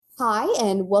Hi,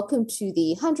 and welcome to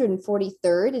the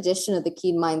 143rd edition of the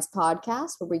Keen Minds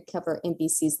podcast, where we cover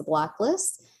NBC's The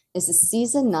Blacklist. This is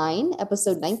season 9,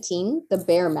 episode 19, The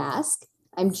Bear Mask.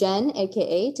 I'm Jen,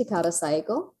 aka Takara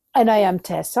Saiko. And I am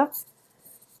Tessa.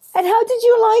 And how did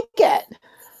you like it?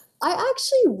 I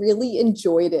actually really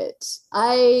enjoyed it.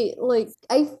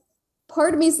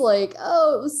 Part of me's like,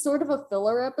 oh, it was sort of a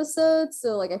filler episode,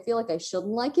 so I feel like I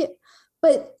shouldn't like it.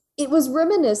 But it was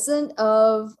reminiscent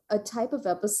of a type of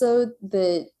episode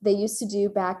that they used to do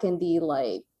back in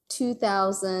the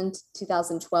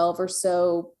 2012 or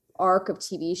so arc of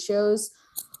TV shows,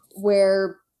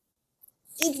 where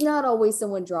it's not always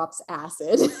someone drops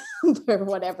acid or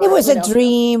whatever. It was a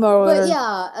dream, but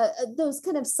yeah, those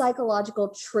kind of psychological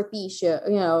trippy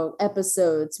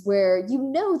episodes where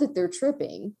that they're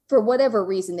tripping for whatever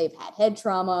reason. They've had head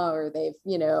trauma, or they've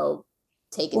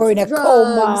taken or in a drugs.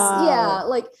 coma.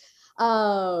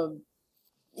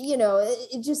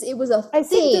 It was a I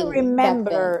thing seem to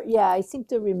remember. Yeah, I seem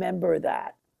to remember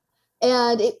that.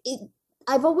 And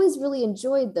I've always really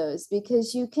enjoyed those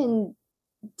because you can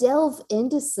delve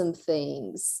into some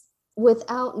things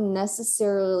without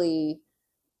necessarily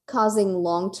causing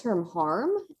long-term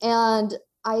harm. And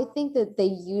I think that they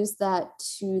use that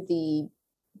to the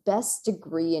best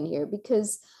degree in here,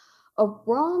 because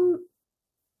Aram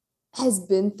has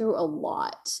been through a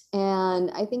lot.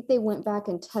 And I think they went back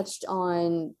and touched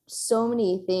on so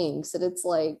many things that it's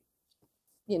like,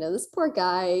 this poor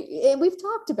guy, and we've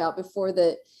talked about before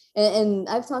that, and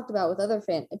I've talked about with other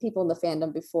people in the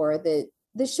fandom before, that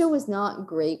the show is not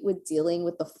great with dealing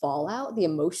with the fallout, the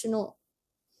emotional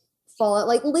fallout.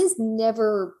 Like, Liz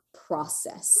never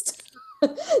processed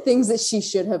things that she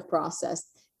should have processed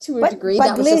to a degree.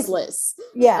 That was just Liz.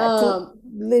 Yeah,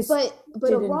 Liz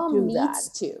but Aram needs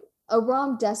to.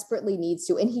 Aram desperately needs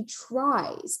to, and he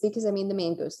tries, because the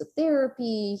man goes to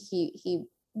therapy. He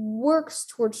works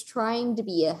towards trying to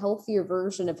be a healthier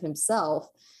version of himself.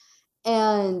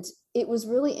 And it was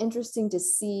really interesting to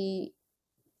see,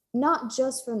 not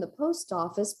just from the post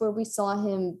office, where we saw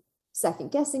him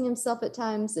second guessing himself at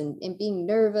times and being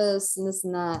nervous and this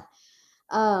and that.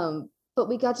 But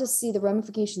we got to see the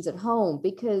ramifications at home,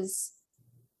 because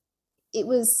it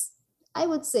was, I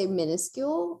would say,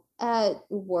 minuscule at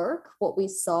work, what we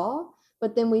saw.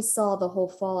 But then we saw the whole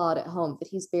fallout at home, that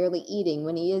he's barely eating.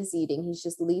 When he is eating, he's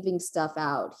just leaving stuff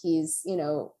out. He's,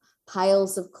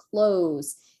 piles of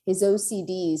clothes. His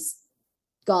OCD's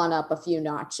gone up a few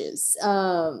notches.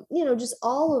 Just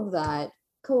all of that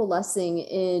coalescing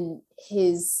in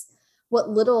his,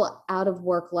 what little out of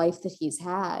work life that he's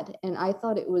had. And I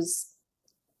thought it was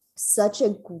such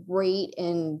a great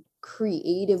and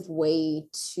creative way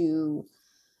to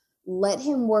let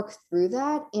him work through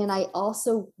that. And I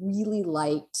also really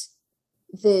liked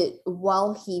that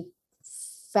while he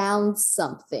found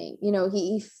something,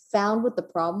 he found what the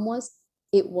problem was,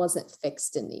 it wasn't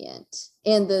fixed in the end.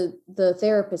 And the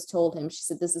therapist told him, she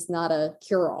said, this is not a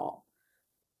cure-all.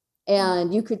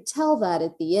 And you could tell that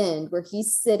at the end, where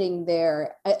he's sitting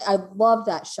there. I love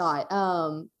that shot.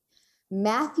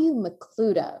 Matthew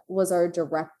McCluda was our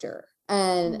director,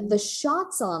 and the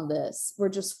shots on this were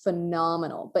just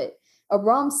phenomenal. But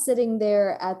Aram sitting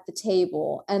there at the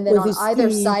table, and then on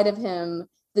either side of him,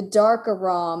 the dark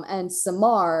Aram and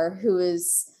Samar, who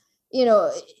is,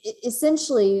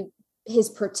 essentially his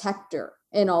protector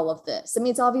in all of this.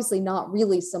 It's obviously not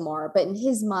really Samar, but in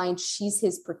his mind, she's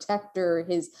his protector,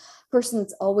 his person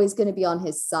that's always going to be on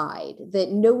his side,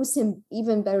 that knows him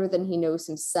even better than he knows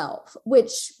himself,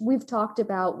 which we've talked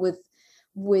about with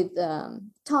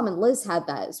Tom and Liz had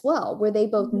that as well, where they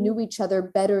both knew each other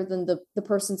better than the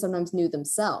person sometimes knew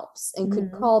themselves, and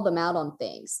could call them out on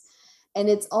things. And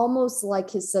it's almost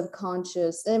like his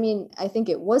subconscious, I think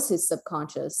it was his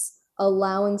subconscious,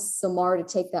 allowing Samar to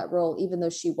take that role, even though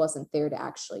she wasn't there to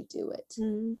actually do it.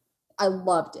 I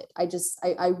loved it. I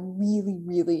really,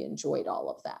 really enjoyed all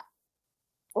of that.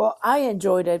 Well, I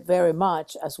enjoyed it very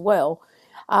much as well.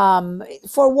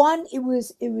 For one, it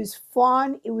was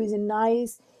fun. It was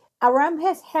nice. Aram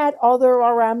has had other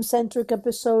Aram-centric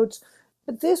episodes,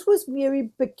 but this was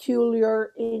very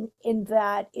peculiar in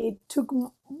that it took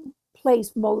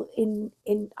place in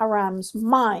Aram's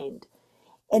mind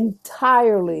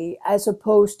entirely, as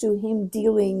opposed to him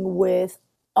dealing with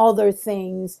other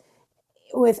things,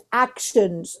 with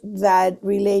actions that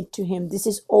relate to him. This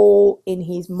is all in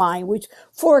his mind, which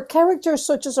for a character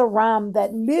such as Aram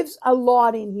that lives a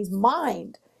lot in his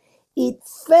mind, it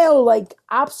felt like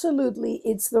absolutely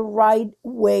it's the right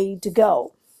way to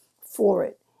go for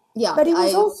it. Yeah, but it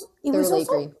was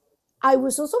agree. I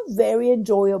was also very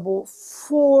enjoyable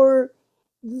for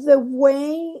the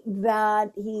way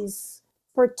that his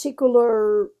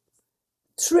particular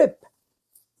trip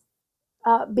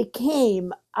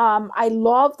became. I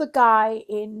love the guy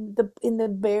in the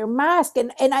bear mask,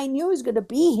 and I knew it was gonna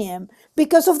be him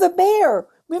because of the bear.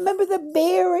 Remember the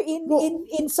bear Well,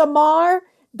 in Samar,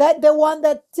 that the one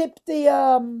that tipped the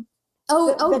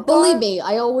believe car. me,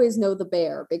 I always know the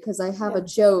bear because I have a Yeah.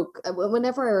 joke.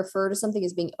 Whenever I refer to something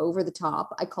as being over the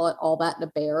top, I call it all that and a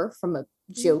bear from a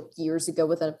joke years ago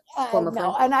with a I former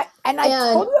know, friend. and I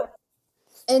And told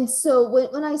him. so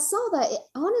when I saw that,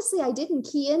 honestly, I didn't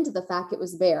key into the fact it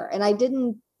was bear. And I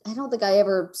don't think I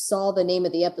ever saw the name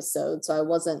of the episode. So I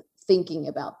wasn't thinking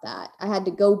about that. I had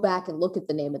to go back and look at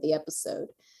the name of the episode.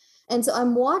 And so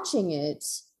I'm watching it,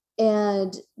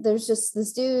 and there's just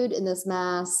this dude in this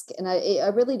mask, and I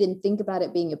really didn't think about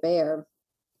it being a bear.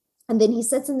 And then he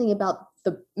said something about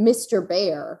the Mr.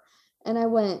 Bear, and I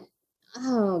went,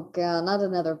 "Oh God, not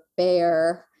another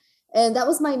bear." And that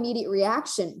was my immediate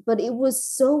reaction, but it was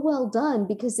so well done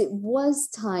because it was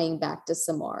tying back to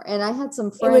Samar. And I had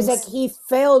some It was like friends, he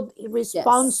felt yes,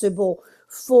 responsible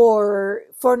for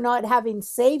not having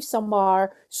saved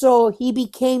Samar, so he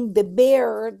became the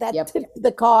bear that yep, tipped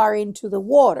the car into the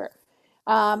water.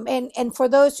 And for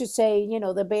those who say,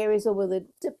 the bear is over the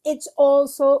tip, it's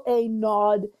also a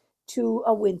nod to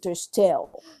A Winter's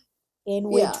Tale, in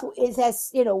which yeah. it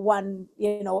has, one,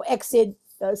 exit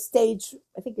stage,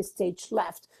 I think it's stage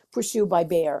left, pursued by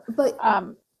bear. But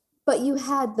Um, you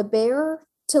had the bear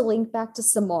to link back to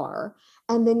Samar,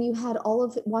 and then you had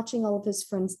watching all of his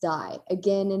friends die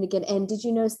again and again. And did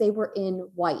you notice they were in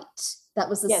white? That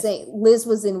was the yes, same. Liz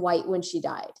was in white when she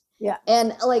died. yeah.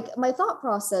 And like my thought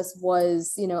process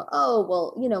was, oh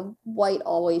well, white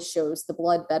always shows the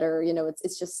blood better.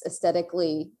 It's just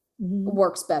aesthetically Mhm.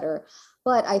 works better.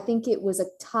 But I think it was a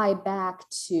tie back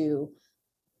to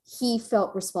he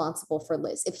felt responsible for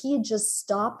Liz. If he had just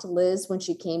stopped Liz when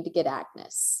she came to get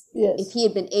Agnes, if Yes. he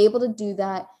had been able to do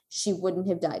that, she wouldn't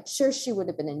have died. Sure, she would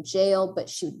have been in jail, but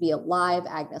she would be alive.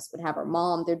 Agnes would have her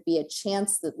mom. There'd be a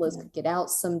chance that Liz Yeah. could get out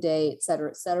someday, et cetera,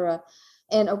 et cetera.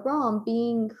 And Aram,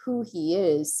 being who he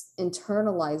is,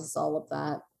 internalizes all of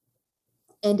that,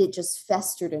 and it just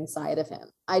festered inside of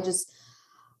him. I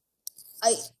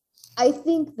I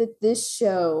think that this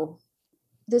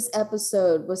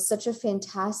episode was such a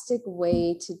fantastic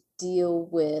way to deal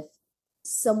with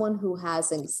someone who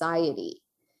has anxiety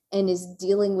and is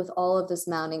dealing with all of this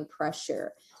mounting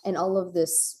pressure and all of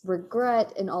this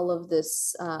regret and all of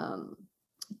this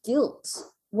guilt.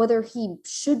 Whether he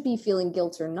should be feeling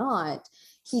guilt or not,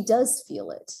 he does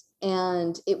feel it.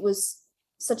 And it was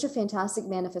such a fantastic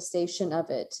manifestation of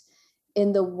it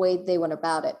in the way they went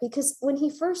about it. Because when he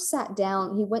first sat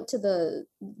down, he went to the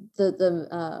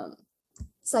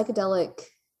psychedelic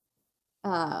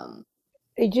um,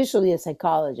 It's usually a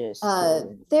psychologist. Yeah.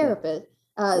 therapist,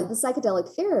 Yeah. the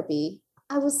psychedelic therapy.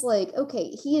 I was like, okay,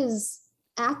 he is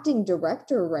acting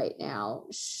director right now.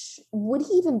 Would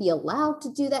he even be allowed to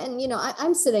do that? And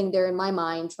I'm sitting there in my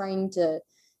mind trying to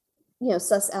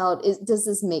suss out, does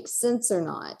this make sense or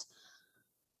not?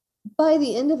 By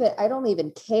the end of it, I don't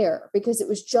even care because it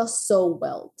was just so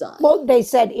well done. Well, they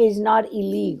said it's not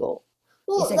illegal.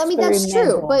 It's Well, I mean, that's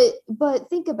true, experimental. but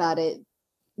think about it.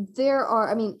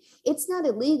 I mean, it's not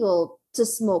illegal to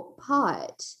smoke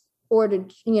pot or to,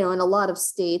 in a lot of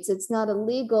states, it's not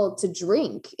illegal to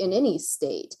drink in any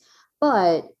state,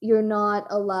 but you're not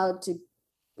allowed to,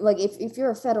 like, if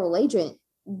you're a federal agent,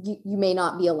 you may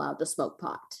not be allowed to smoke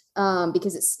pot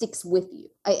because it sticks with you.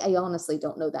 I honestly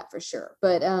don't know that for sure,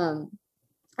 but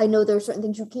I know there are certain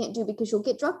things you can't do because you'll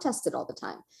get drug tested all the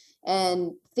time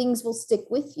and things will stick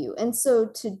with you. And so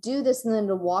to do this and then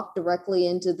to walk directly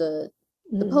into the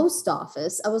Mhm. post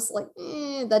office, I was like,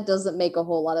 that doesn't make a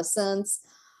whole lot of sense.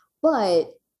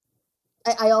 But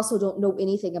I also don't know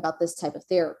anything about this type of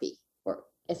therapy or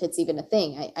if it's even a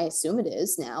thing. I assume it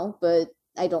is now, but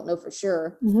I don't know for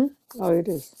sure. Oh, it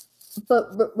is. But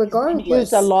It's been used a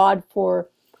regardless, lot for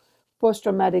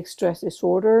post-traumatic stress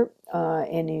disorder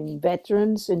and in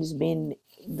veterans, and it's been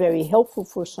very helpful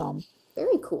for some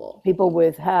very cool. people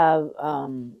with have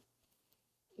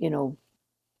you know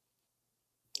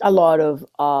a lot of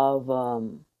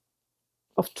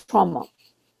trauma.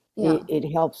 Yeah.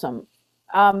 It helps them.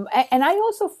 And I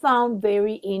also found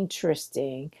very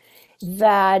interesting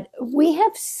that we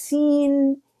have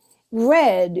seen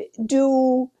Red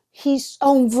do his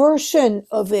own version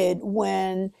of it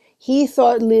when he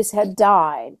thought Liz had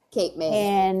died. Cape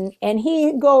May. And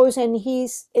he goes and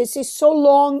he's so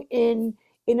long in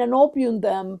an opium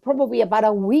den, probably about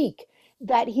a week,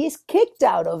 that he's kicked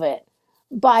out of it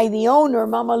by the owner,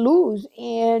 Mama Luz,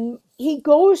 and he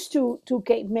goes to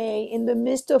Cape May in the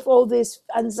midst of all this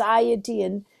anxiety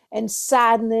and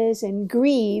sadness and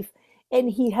grief, and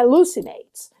he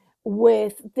hallucinates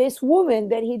with this woman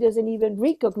that he doesn't even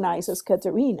recognize as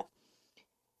Katerina.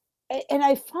 And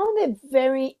I found it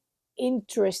very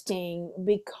interesting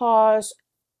because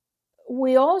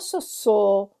we also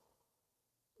saw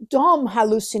Dom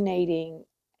hallucinating,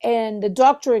 and the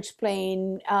doctor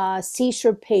explained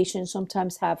seizure patients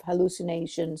sometimes have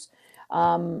hallucinations.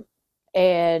 Um,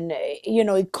 and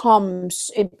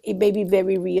it may be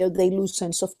very real. They lose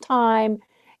sense of time,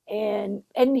 and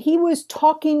he was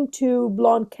talking to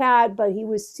Blonde Cat, but he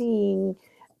was seeing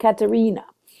Katerina,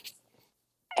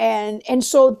 and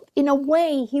so in a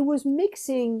way he was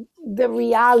mixing the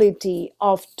reality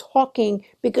of talking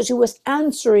because he was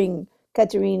answering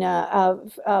Katerina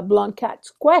Blonde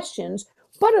Cat's questions,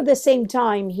 but at the same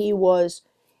time he was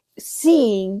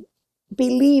seeing,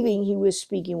 believing he was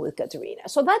speaking with Katerina.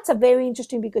 So that's a very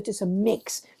interesting because it's a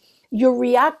mix. You're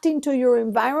reacting to your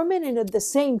environment, and at the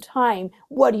same time,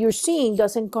 what you're seeing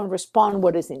doesn't correspond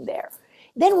what is in there.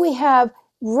 Then we have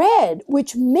Red,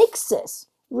 which mixes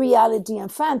reality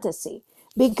and fantasy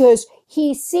because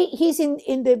he's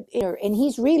in the and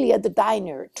he's really at the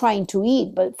diner trying to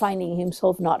eat but finding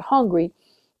himself not hungry,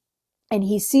 and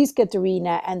he sees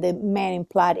Katerina and the man in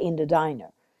plaid in the diner,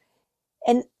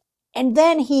 and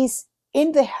then he's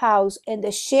in the house and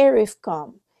the sheriff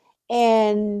come,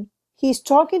 and he's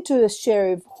talking to the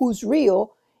sheriff who's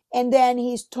real, and then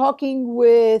he's talking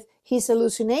with his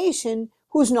hallucination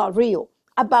who's not real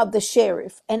about the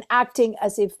sheriff and acting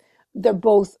as if they're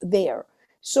both there.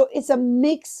 So it's a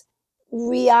mixed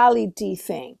reality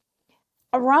thing.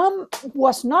 Aram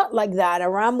was not like that.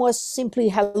 Aram was simply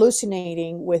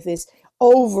hallucinating with this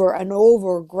over and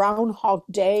over Groundhog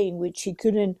Day in which he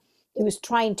was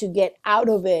trying to get out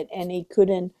of it and he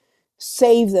couldn't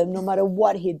save them no matter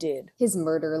what he did. His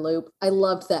murder loop. I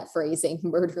loved that phrasing,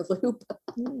 murder loop.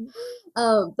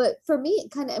 But for me,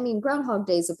 Groundhog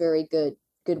Day is a very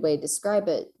good way to describe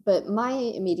it. But my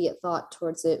immediate thought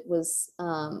towards it was,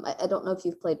 I don't know if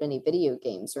you've played many video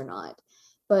games or not,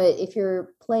 but if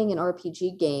you're playing an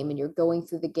RPG game and you're going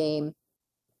through the game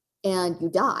and you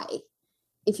die,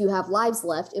 if you have lives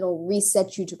left, it'll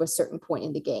reset you to a certain point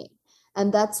in the game.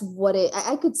 And that's what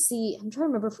I could see. I'm trying to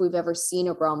remember if we've ever seen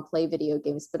Aram play video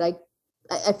games, but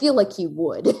I feel like he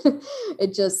would.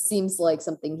 It just seems like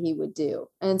something he would do.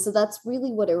 And so that's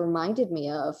really what it reminded me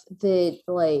of, that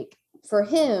like for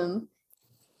him,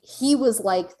 he was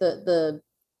like the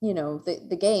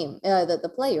game,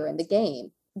 the player in the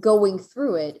game going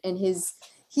through it, and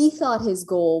he thought his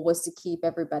goal was to keep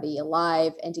everybody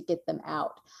alive and to get them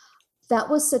out. That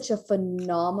was such a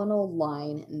phenomenal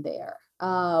line in there.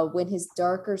 When his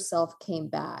darker self came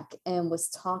back and was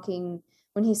talking,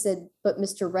 when he said, but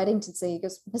Mr. Reddington said, he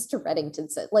goes, Mr.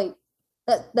 Reddington said, like,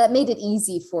 that made it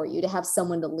easy for you to have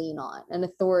someone to lean on, an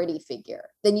authority figure.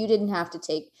 Then you didn't have to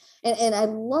take, and I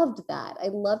loved that. I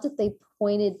loved that they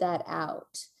pointed that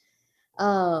out.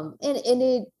 And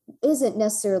it isn't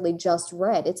necessarily just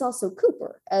Red, it's also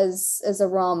Cooper, as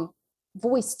Aram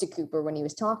voice to Cooper when he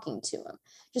was talking to him.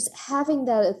 Just having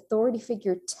that authority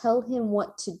figure tell him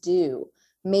what to do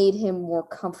made him more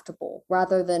comfortable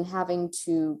rather than having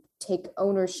to take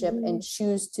ownership and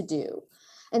choose to do.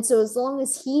 And so as long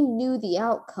as he knew the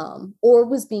outcome or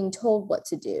was being told what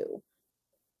to do,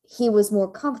 he was more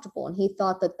comfortable, and he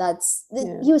thought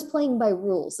he was playing by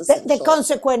rules. The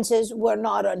consequences were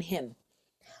not on him.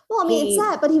 Well, I mean, it's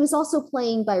that, but he was also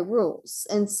playing by rules.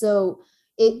 And so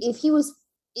if he was,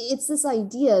 it's this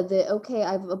idea that, okay,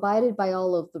 I've abided by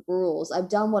all of the rules. I've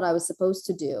done what I was supposed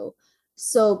to do.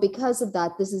 So because of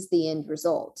that, this is the end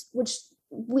result, which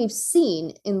we've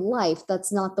seen in life.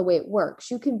 That's not the way it works.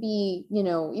 You can be,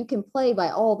 you can play by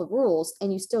all the rules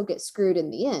and you still get screwed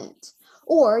in the end.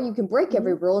 Or you can break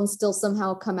every rule and still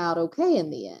somehow come out okay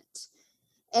in the end.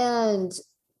 And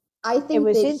I think it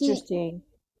was interesting.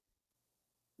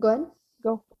 Go ahead.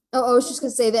 Go. Oh, I was just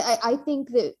going to say that I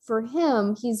think that for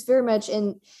him, he's very much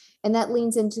and that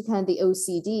leans into kind of the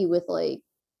OCD with like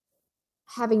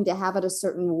having to have it a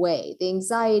certain way. The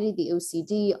anxiety, the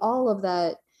OCD, all of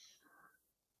that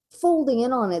folding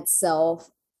in on itself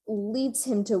leads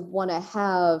him to want to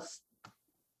have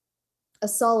a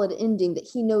solid ending that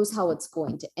he knows how it's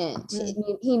going to end.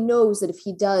 He knows that if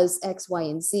he does X, Y,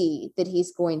 and Z, that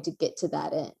he's going to get to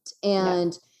that end.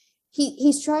 And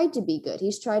he's tried to be good.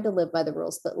 He's tried to live by the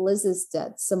rules, but Liz is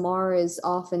dead. Samar is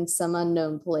off in some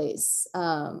unknown place.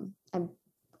 I'm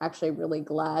actually really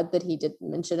glad that he didn't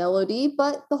mention LOD,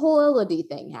 but the whole LOD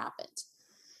thing happened.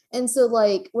 And so,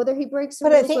 like, whether he breaks the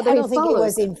rules, I don't think he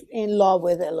was in love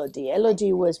with LOD.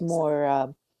 LOD was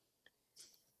more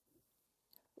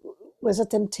was a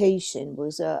temptation,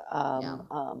 was Yeah.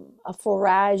 a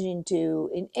forage into.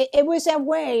 It was a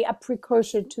way, a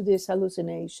precursor to this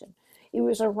hallucination. It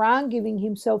was Aram giving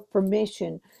himself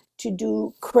permission to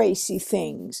do crazy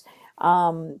things,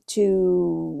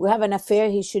 to have an affair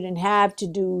he shouldn't have, to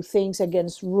do things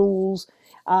against rules.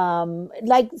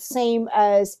 Like same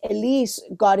as Elise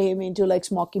got him into like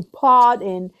smoking pot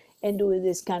and doing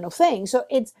this kind of thing. So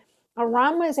it's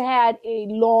Aram has had a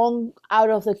long out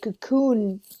of the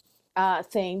cocoon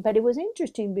thing, but it was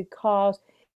interesting because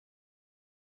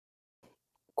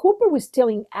Cooper was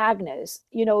telling Agnes,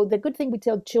 the good thing we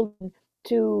tell children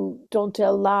to don't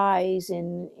tell lies,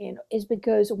 and is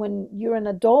because when you're an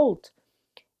adult,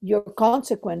 your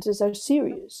consequences are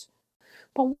serious.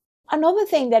 But another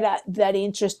thing that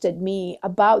interested me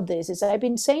about this is I've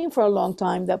been saying for a long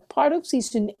time that part of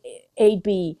season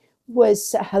 8B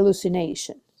was a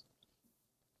hallucination,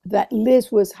 that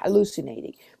Liz was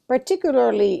hallucinating,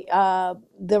 particularly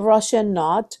the Russian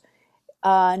knot,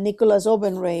 Nicholas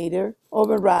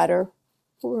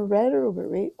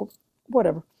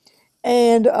whatever,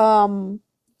 and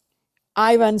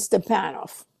Ivan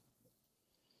Stepanov,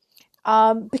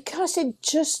 because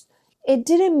it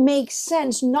didn't make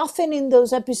sense. Nothing in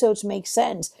those episodes makes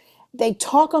sense. They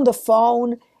talk on the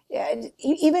phone.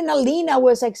 Even Alina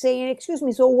was like saying, "Excuse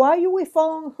me, so why are we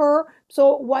following her?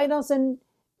 So why doesn't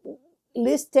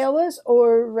Liz tell us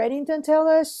or Reddington tell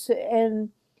us?"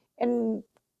 And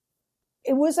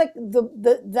it was like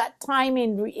the that time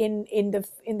in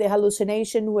the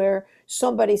hallucination where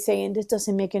somebody's saying this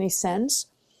doesn't make any sense.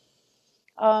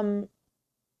 um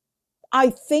I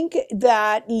think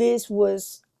that Liz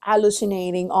was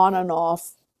hallucinating on and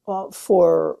off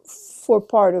for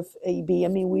part of AB. I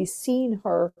mean, we've seen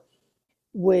her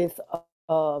with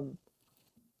um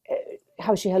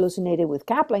how she hallucinated with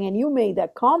Kaplan, and you made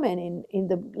that comment in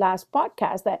the last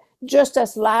podcast that just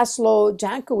as Laszlo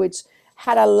Jankovic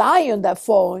had a lion that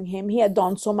following him, he had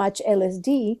done so much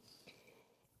LSD.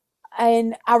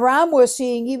 And Aram was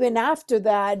seeing even after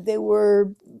that, they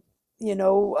were, you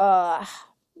know,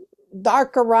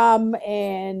 Dark Aram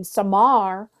and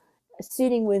Samar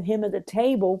sitting with him at the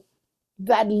table,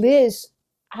 that Liz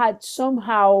had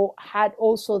somehow had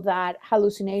also that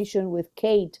hallucination with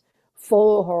Kate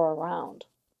follow her around.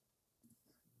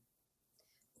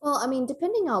 Well, I mean,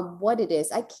 depending on what it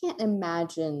is, I can't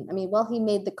imagine. I mean, well, he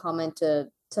made the comment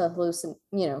to hallucin,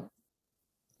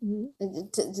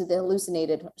 Mhm. to the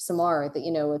hallucinated Samar that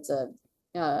it's a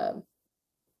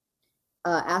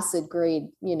uh, acid grade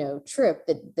trip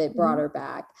that brought Mhm. her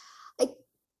back. I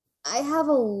I have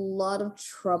a lot of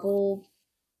trouble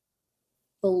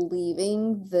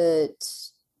believing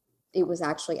that it was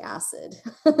actually acid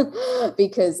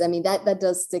because I mean that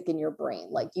does stick in your brain.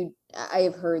 Like I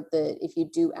have heard that if you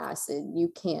do acid, you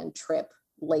can trip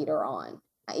later on,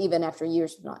 even after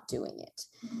years of not doing it.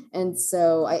 And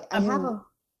so I I have mean, a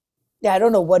yeah, I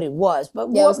don't know what it was, but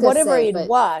yeah, I was gonna whatever say, it but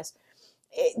was,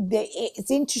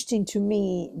 it's interesting to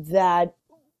me that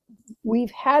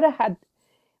we've had a had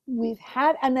we've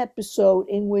had an episode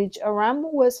in which Aram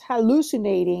was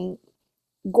hallucinating,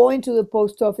 going to the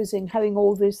post office and having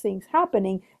all these things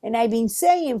happening. And I've been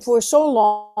saying for so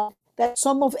long that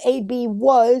some of AB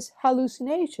was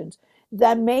hallucinations,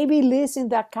 that maybe Liz in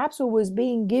that capsule was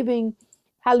being given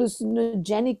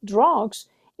hallucinogenic drugs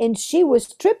and she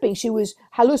was tripping. She was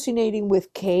hallucinating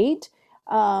with Kate.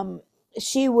 Um,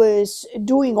 she was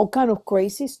doing all kind of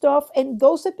crazy stuff. And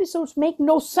those episodes make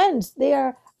no sense. They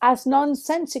are as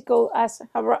nonsensical as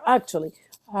actually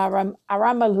Aram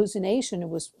hallucination. It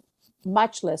was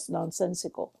much less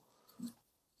nonsensical.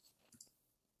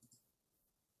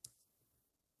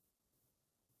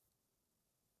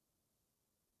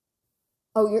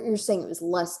 oh, you're saying it was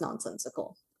less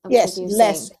nonsensical. I was Yes, thinking you're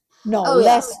less. saying, No, oh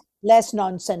yeah, less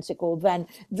nonsensical than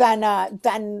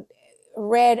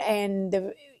Red and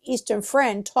the Eastern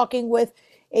Friend talking with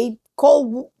a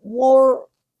Cold War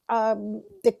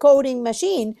decoding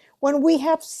machine when we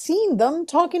have seen them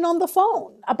talking on the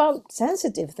phone about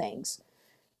sensitive things.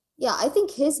 yeah, I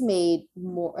think his made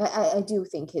more. I do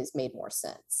think his made more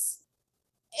sense.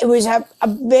 It was a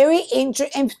very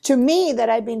interesting, and to me that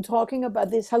I've been talking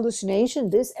about this hallucination,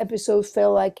 this episode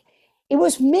felt like it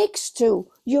was mixed too.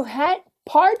 You had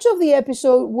parts of the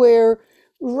episode where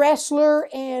Wrestler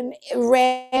and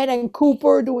Red and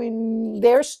Cooper doing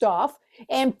their stuff,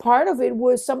 and part of it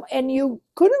was some, and you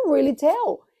couldn't really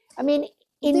tell. I mean,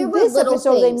 There in were this little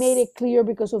episode they made things. it clear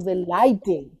because of the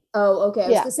lighting. Oh, okay.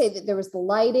 I was Yeah. gonna say that there was the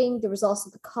lighting, there was also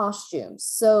the costumes.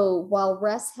 So while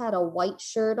Russ had a white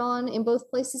shirt on in both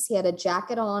places, he had a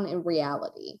jacket on in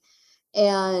reality.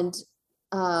 And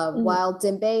Mhm. while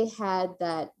Dembe had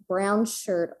that brown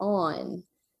shirt on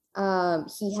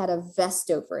he had a vest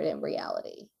over it in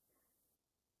reality.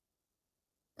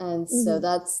 And so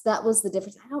Mhm. that was the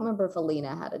difference. I don't remember if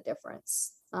Alina had a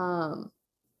difference.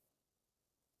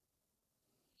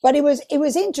 But it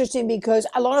was interesting because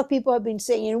a lot of people have been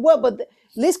saying, well, but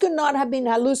Liz could not have been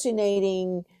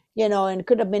hallucinating, and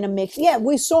could have been a mix. Yeah,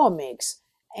 we saw a mix,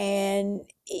 and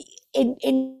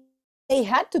they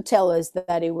had to tell us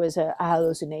that it was a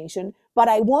hallucination. But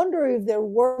I wonder if they're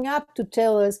working up to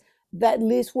tell us that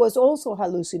Liz was also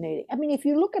hallucinating. I mean, if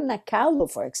you look at Nakalo,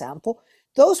 for example,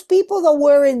 those people that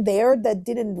were in there that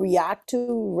didn't react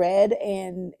to Red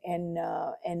and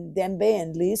Dembe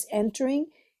and Liz entering,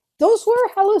 those were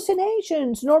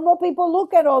hallucinations. Normal people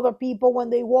look at other people when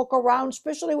they walk around,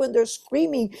 especially when they're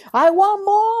screaming, "I want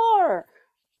more!"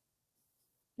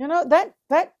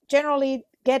 That generally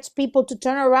gets people to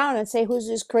turn around and say, "Who's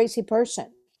this crazy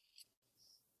person?"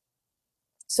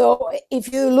 So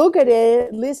if you look at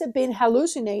it, Liz had been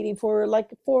hallucinating for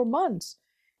like 4 months.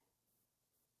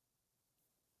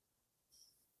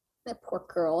 That poor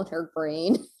girl and her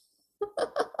brain.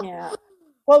 Yeah.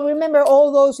 Well, remember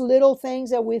all those little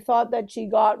things that we thought that she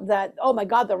got, that, oh my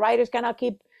God, the writers can't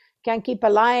keep a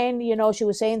line. She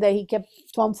was saying that he kept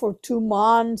Tom for 2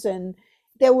 months, and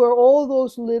there were all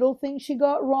those little things she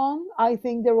got wrong. I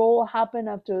think they all happened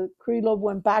after Krylov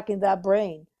went back in that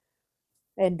brain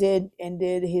and did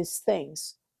his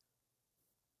things.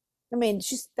 I mean,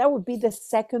 that would be the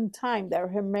second time that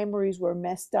her memories were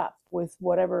messed up with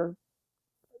whatever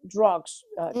drugs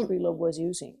and Krylov was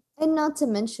using. and not to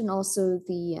mention also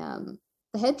the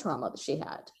head trauma that she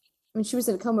had. I mean, she was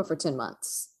in a coma for 10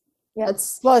 months. Yeah.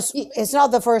 That's Plus, it's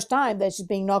not the first time that she's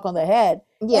being knocked on the head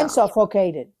and yeah,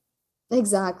 suffocated.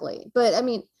 exactly. But I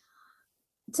mean,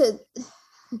 to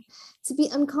to be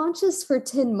unconscious for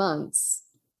 10 months,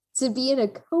 to be in a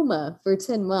coma for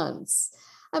 10 months.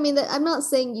 I mean, I'm not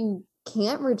saying you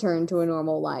can't return to a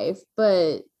normal life,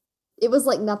 but it was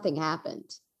like nothing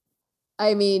happened.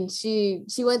 I mean, she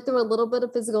went through a little bit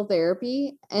of physical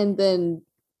therapy, and then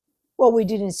Well, we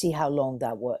didn't see how long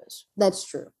that was. that's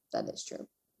true. That is true.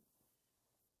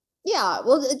 Yeah,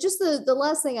 well, just the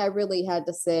last thing I really had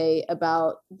to say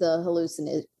about the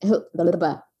hallucination.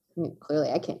 Clearly,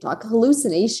 I can't talk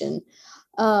hallucination.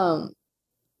 Um,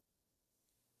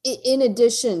 in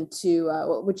addition to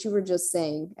what you were just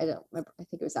saying, I don't remember. I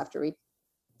think it was after we.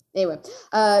 Anyway,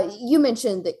 you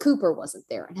mentioned that Cooper wasn't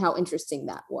there and how interesting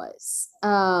that was.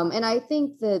 And I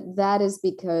think that is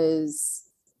because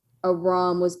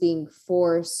Aram was being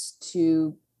forced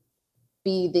to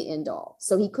be the end all,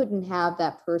 so he couldn't have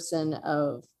that person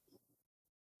of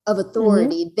Hmm.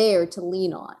 authority there to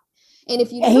lean on. And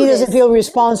if you And he doesn't notice, feel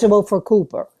responsible for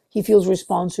Cooper. He feels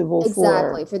responsible for.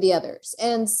 exactly, for the others.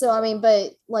 And so, I mean,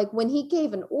 but like when he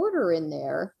gave an order in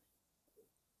there,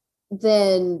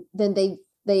 then they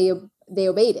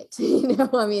obeyed it.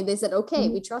 I mean, they said, okay,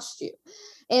 we Mhm. trust you.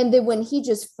 And then when he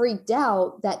just freaked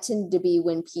out, that tended to be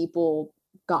when people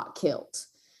got killed.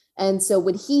 And so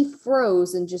when he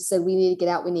froze and just said, we need to get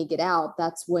out, we need to get out,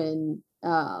 that's when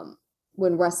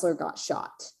Wrestler got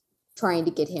shot, trying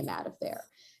to get him out of there.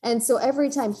 And so every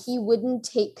time he wouldn't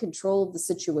take control of the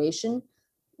situation,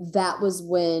 that was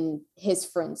when his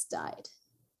friends died.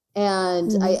 And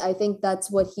Mhm. I think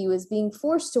that's what he was being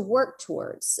forced to work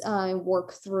towards and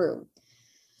work through.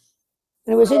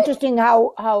 And it was I, interesting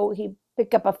how he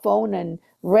picked up a phone and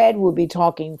Red would be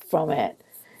talking from it.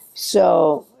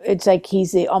 So it's like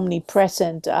he's the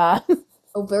omnipresent.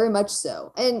 oh, very much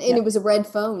so. And Yeah. it was a red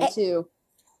phone too.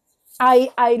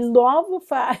 I love the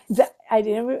fact that I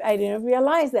didn't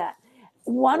realize that.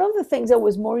 One of the things that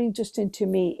was more interesting to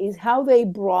me is how they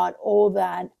brought all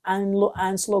that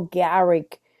Anslo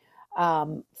Garrick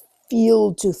um,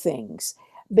 feel to things,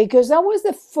 because that was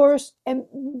the first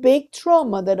big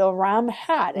trauma that Aram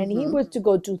had, and he Mm-hmm. was to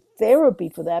go to therapy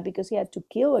for that because he had to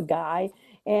kill a guy,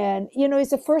 and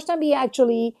it's the first time he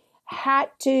actually had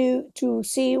to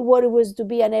see what it was to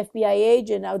be an FBI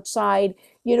agent outside,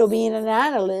 being an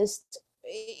analyst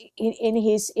in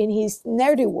his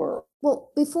nerdy world.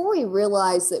 Well, before we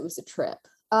realized it was a trip,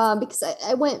 because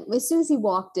I went as soon as he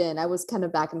walked in, I was kind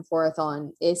of back and forth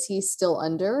on, is he still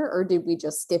under or did we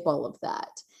just skip all of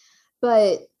that?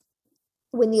 But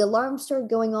when the alarm started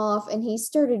going off and he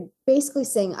started basically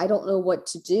saying, I don't know what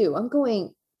to do, I'm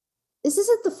going, this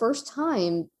isn't the first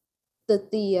time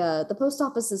that the post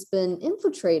office has been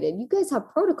infiltrated. You guys have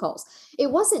protocols.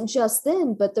 It wasn't just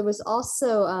then, but there was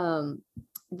also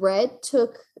Red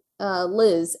took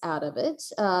Liz out of it,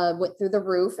 went through the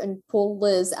roof and pulled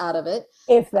Liz out of it.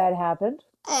 If that happened.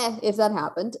 if that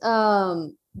happened.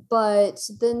 But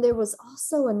then there was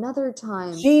also another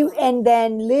time. She and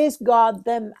then Liz got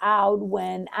them out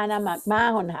when Anna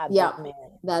McMahon had Yeah, them in.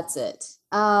 that's it.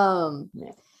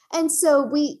 Yeah. And so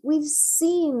we've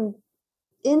seen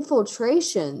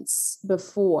infiltrations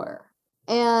before.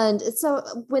 And so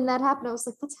when that happened, I was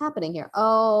like, what's happening here?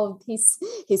 Oh, he's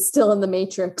still in the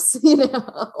Matrix, you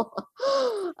know.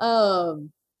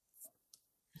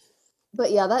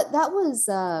 But yeah, that was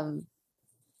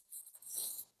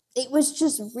it was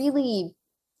just really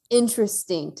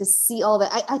interesting to see all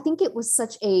that. I think it was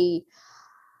such a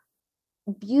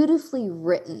beautifully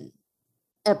written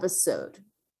episode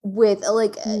with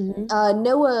like Mm-hmm.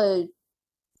 Noah,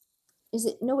 is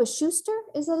it Noah Schuster?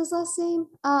 Is that his last name?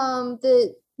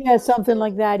 The Yeah, something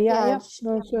like that. Yeah, yeah, yeah.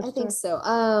 No I think sister.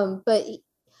 so. But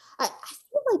I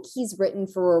feel like he's written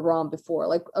for Aram before,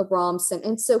 like Aram sent,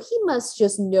 and so he must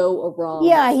just know Aram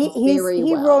Yeah, very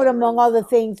he wrote well. among other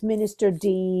things Minister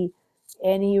D,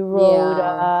 and he wrote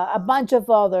Yeah, a bunch of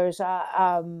others.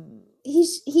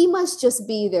 he must just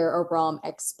be their Aram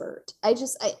expert. I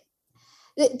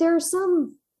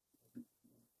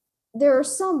there are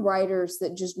some writers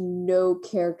that just know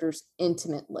characters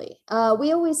intimately.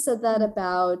 We always said that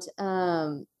about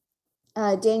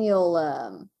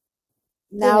Daniel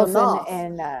Daniel Nalfin Knopf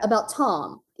and about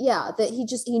Tom. Yeah, that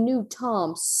he knew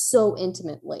Tom so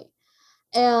intimately,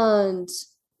 and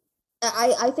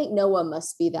I think Noah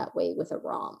must be that way with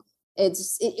Aram.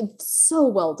 It's so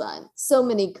well done, so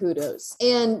many kudos,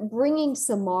 and bringing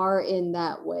Samar in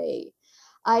that way.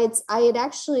 I had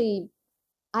actually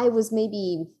I was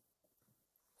maybe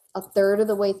a third of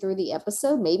the way through the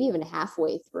episode, maybe even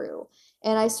halfway through,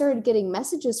 and I started getting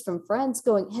messages from friends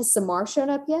going, "Has Samar shown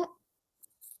up yet?"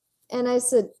 And I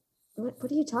said,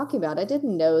 what are you talking about? I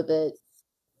didn't know that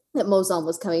Mozan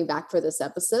was coming back for this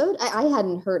episode. I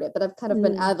hadn't heard it, but I've kind of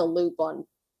been out mm, of the loop on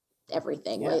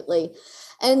everything yeah. lately.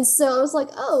 And so I was like,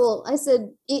 oh, well, I said,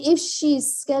 if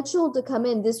she's scheduled to come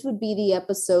in, this would be the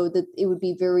episode that it would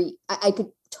be very, I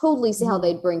could totally see how Mhm.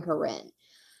 they'd bring her in.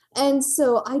 And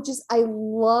so I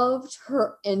loved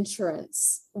her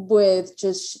entrance with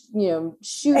just, And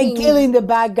shooting. killing the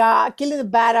bad guy, killing the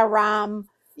bad Aram,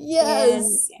 and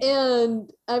Yes. And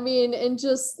I mean, and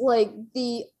just like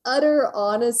the utter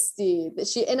honesty that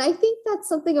and I think that's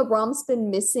something Abram's been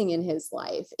missing in his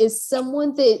life is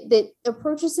someone that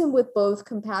approaches him with both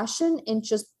compassion and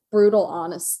just brutal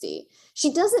honesty.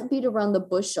 She doesn't beat around the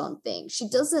bush on things. She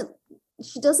doesn't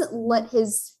let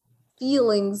his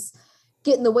feelings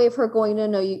get in the way of her going,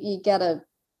 no, you gotta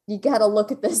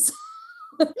look at this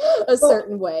a well,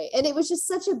 certain way. And it was just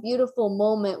such a beautiful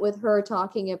moment with her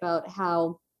talking about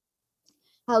how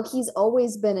he's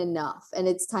always been enough and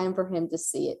it's time for him to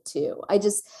see it too.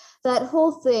 That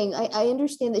whole thing, I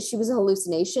understand that she was a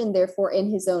hallucination, therefore in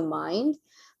his own mind,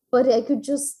 but I could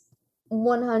just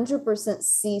 100%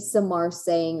 see Samar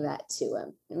saying that to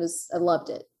him. I loved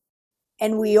it.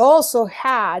 and we also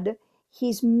had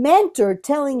his mentor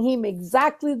telling him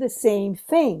exactly the same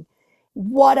thing.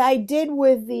 What I did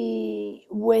with the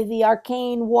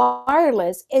arcane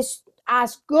wireless is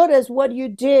as good as what you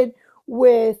did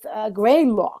with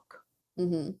Greylock.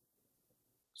 Mm-hmm.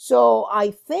 So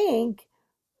I think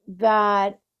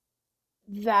that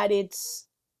that it's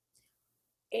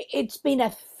been a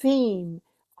theme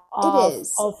It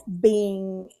is. of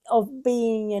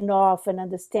being enough and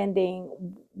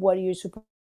understanding what you're supposed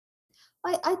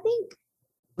I think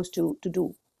to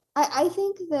do. I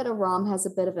think that Aram has a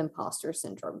bit of imposter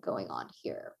syndrome going on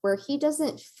here, where he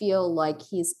doesn't feel like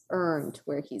he's earned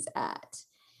where he's at.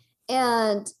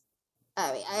 And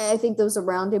I mean, I think those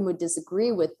around him would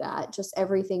disagree with that, just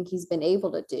everything he's been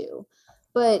able to do.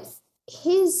 But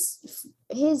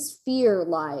his fear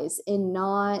lies in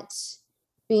not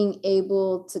being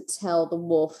able to tell the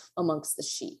wolf amongst the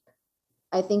sheep.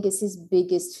 I think is his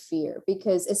biggest fear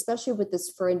because especially with this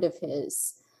friend of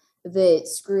his that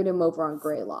screwed him over on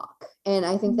Greylock. And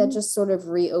I think that Mhm. just sort of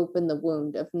reopened the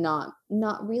wound of not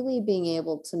really being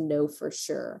able to know for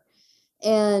sure.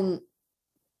 And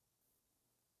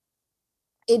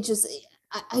it just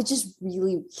I just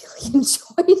really, really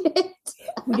enjoyed it.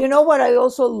 You know what I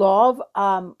also love?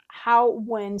 How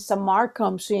when Samar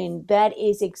comes in, that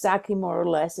is exactly more or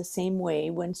less the same way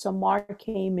when Samar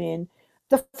came in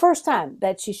the first time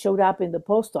that she showed up in the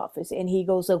post office, and he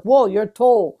goes like, "Whoa, you're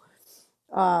tall."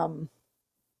 Um,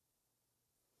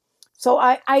 so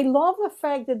I love the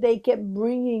fact that they kept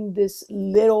bringing these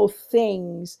little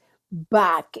things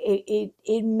back.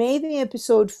 It made the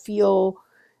episode feel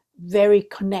very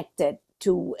connected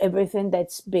to everything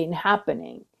that's been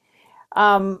happening.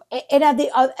 And at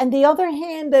the other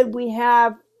hand, that we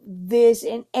have this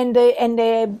and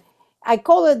the I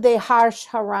call it the harsh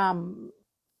Haram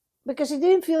because it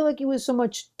didn't feel like it was so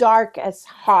much dark as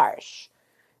harsh.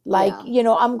 Like,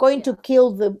 Yeah. I'm going to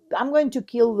kill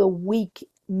the weak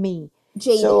me.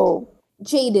 Jaded. So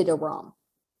Jaded Aram.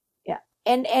 yeah,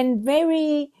 and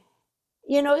very,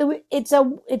 it's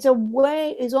a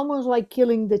way, it's almost like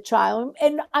killing the child.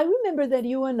 And I remember that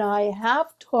you and I have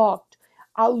talked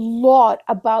a lot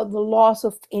about the loss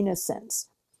of innocence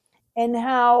and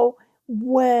how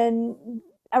when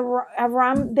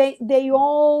around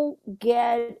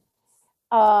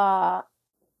uh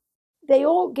they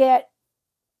all get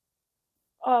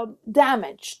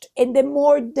damaged, and the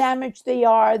more damaged they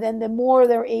are, then the more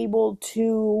they're able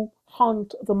to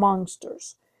hunt the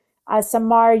monsters. As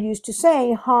Samar used to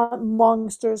say, hunt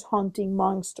monsters hunting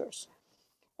monsters.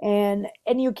 And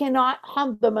you cannot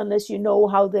hunt them unless you know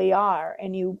how they are,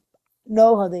 and you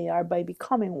know how they are by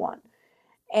becoming one.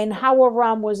 And how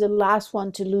Aram was the last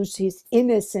one to lose his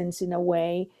innocence in a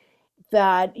way,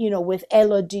 that, with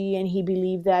Elodie, and he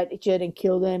believed that she hadn't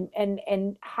killed him,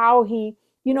 and how he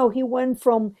went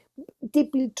from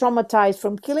deeply traumatized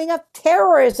from killing a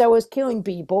terrorist that was killing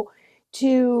people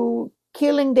to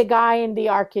killing the guy and the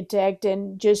architect,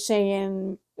 and just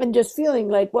saying and just feeling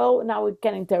like, well, now we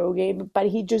can interrogate, but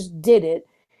he just did it,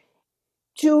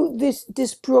 to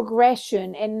this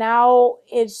progression. And now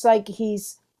it's like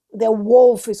the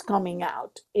wolf is coming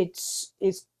out. It's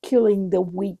killing the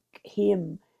weak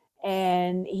him,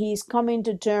 and he's coming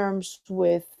to terms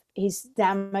with his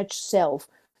damaged self,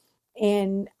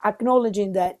 and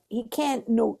acknowledging that he can't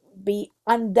no be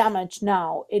undamaged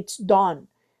now. It's done,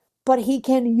 but he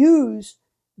can use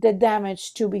the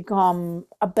damage to become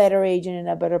a better agent and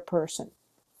a better person.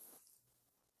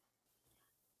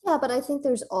 Yeah, but I think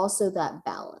there's also that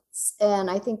balance. And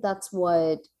I think that's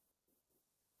what,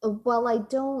 while I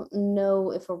don't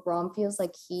know if a Rom feels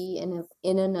like he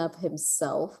in and of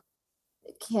himself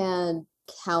can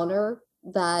counter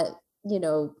that, you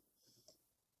know,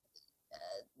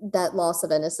 that loss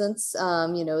of innocence,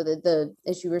 the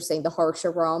as you were saying, the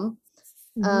harsher Rom.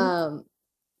 Mm-hmm. Um,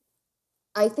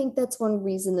 I think that's one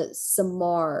reason that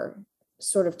Samar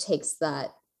sort of takes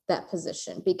that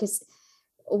position, because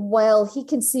while he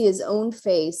can see his own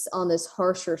face on this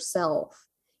harsher self,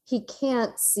 he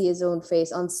can't see his own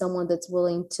face on someone that's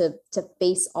willing to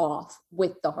face off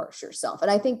with the harsher self.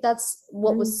 And I think that's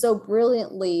what was Mm. so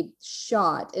brilliantly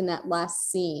shot in that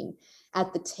last scene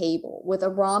at the table with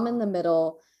Aram in the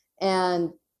middle.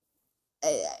 And I,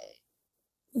 I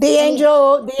mean, The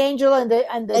angel, and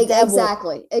the devil.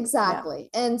 exactly, Yeah. exactly.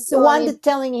 And The so I one mean, that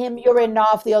telling him you're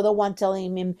enough, the other one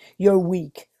telling him you're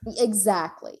weak.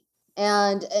 exactly.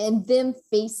 And them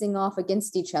facing off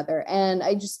against each other. And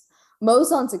I just,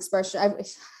 Mozon's expression,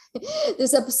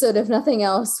 this episode, if nothing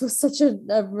else, was such a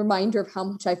reminder of how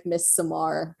much I've missed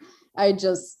Samar. I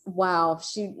just, wow,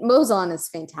 Mozon is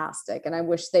fantastic, and I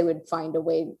wish they would find a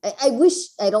way. I wish,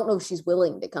 I don't know if she's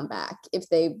willing to come back if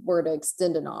they were to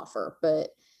extend an offer, but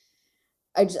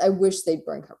I wish they'd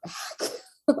bring her back.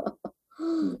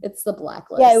 It's the Yeah,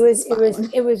 blacklist, it's fine.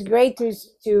 it was great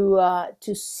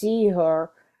to see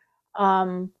her.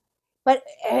 Um, but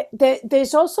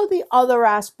there's also the other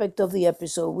aspect of the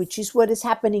episode, which is what is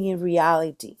happening in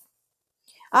reality.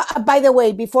 By the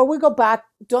way, before we go back,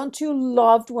 don't you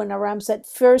loved when Aram said,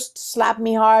 "First slap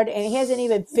me hard," and he hasn't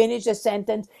even finished a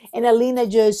sentence, and Alina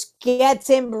just gets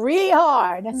him really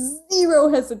hard. Zero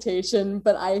hesitation,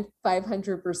 but I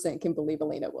 500% can believe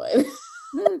Alina would.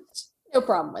 Hmm. No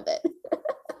problem with it.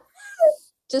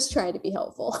 Just trying to be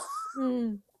helpful.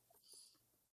 Hmm.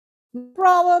 No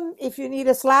problem. If you need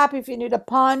a slap, if you need a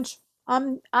punch,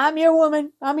 I'm your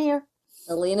woman. I'm here.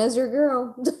 Alina's your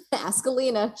girl. Ask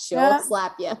Alina. She'll Yeah,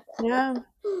 slap you. yeah,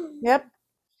 yep.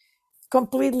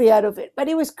 Completely out of it. But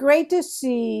it was great to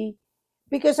see,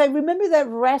 because I remember that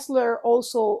wrestler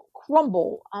also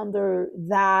crumbled under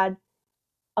that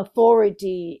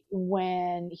authority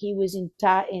when he was in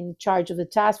charge of the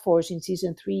task force in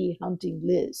season 3, hunting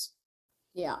Liz.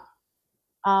 Yeah.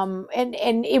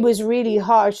 And it was really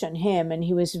harsh on him, and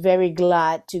he was very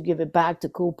glad to give it back to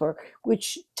Cooper,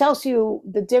 which tells you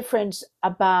the difference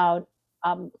about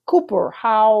Cooper,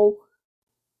 how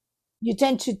you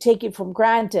tend to take it for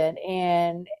granted,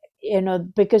 and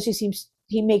because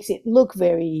he makes it look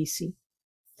very easy.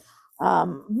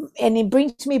 And it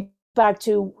brings me back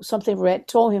to something Red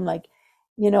told him, like,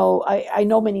 I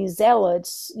know many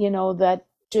zealots, that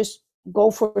just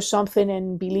go for something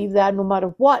and believe that no matter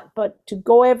what, but to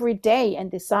go every day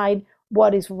and decide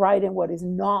what is right and what is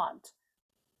not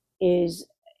is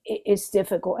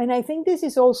difficult. And I think this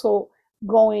is also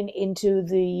going into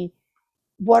the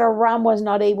what Aram was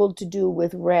not able to do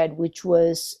with Red, which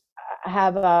was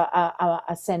have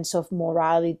a sense of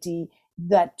morality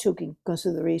that took in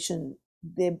consideration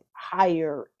the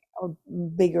higher or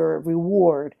bigger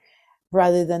reward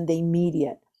rather than the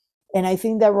immediate. And I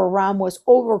think that Ram was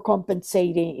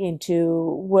overcompensating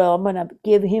into, well, I'm going to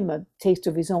give him a taste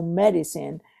of his own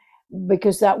medicine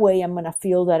because that way I'm going to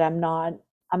feel that I'm not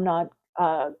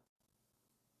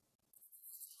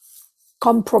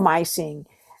compromising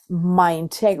my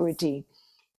integrity.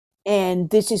 And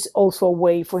this is also a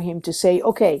way for him to say,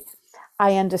 okay,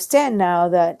 I understand now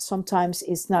that sometimes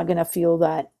it's not going to feel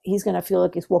that he's going to feel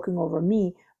like he's walking over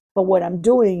me. But what I'm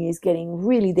doing is getting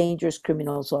really dangerous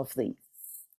criminals of the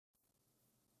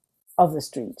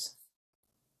streets.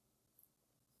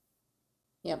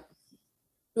 Yep.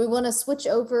 Do we want to switch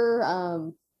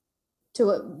over to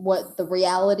what the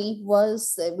reality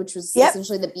was, which was Yep.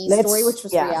 essentially the B Let's- story, which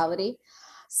was yeah. reality?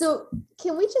 So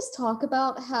can we just talk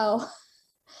about how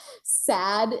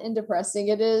sad and depressing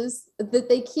it is that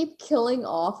they keep killing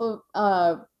off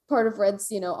of part of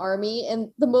Red's, army,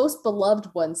 and the most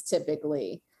beloved ones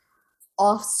typically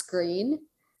off screen,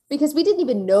 because we didn't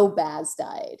even know Baz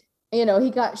died. He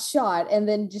got shot and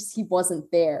then just he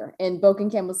wasn't there. And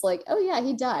Bokenkamp was like, "Oh yeah,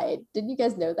 he died. Didn't you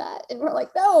guys know that?" And we're like,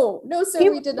 "No, no, sir,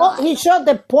 we did not." He shot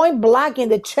the point blank in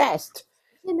the chest.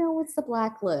 It's the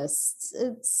blacklist.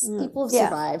 It's people have yeah.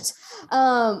 survived.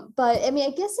 But I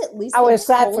mean, I guess at least I they was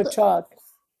sad for told- Chuck.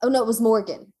 Oh no, it was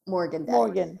Morgan. Morgan died.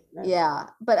 Morgan. Yeah,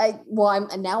 but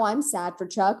I'm sad for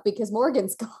Chuck because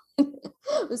Morgan's gone.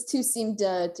 Those two seemed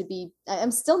to be.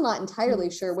 I'm still not entirely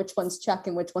sure which one's Chuck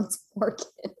and which one's Morgan.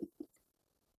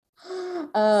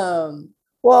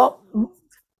 Well,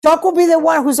 Chuck will be the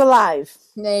one who's alive.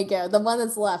 There you go. The one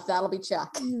that's left, that'll be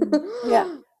Chuck.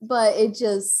 Yeah. But it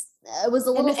was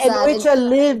a little and sad. Witcher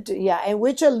lived, and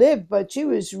Witcher lived, but she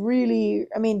was really,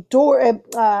 I mean,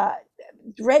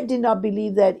 Red did not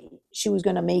believe that she was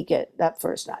going to make it that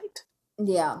first night.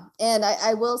 Yeah, and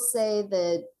I will say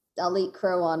that I'll eat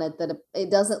crow on it that it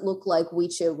doesn't look like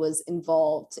Weecha was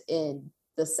involved in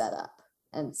the setup,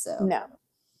 and so no.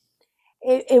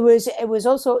 It was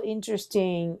also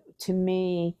interesting to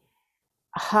me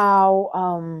how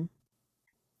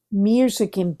Mirza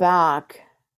came back,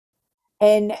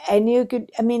 and you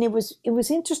could, I mean, it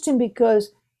was interesting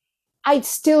because I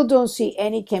still don't see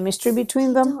any chemistry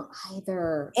between them. I don't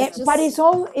either. But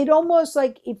it almost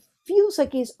like it feels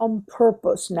like it's on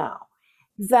purpose now.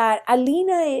 That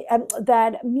Alina,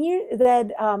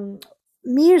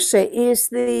 Mirza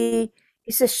is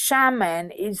a shaman,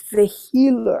 is the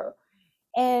healer,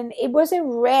 and it wasn't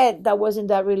Red that was in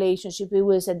that relationship. It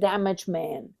was a damaged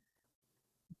man,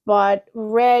 but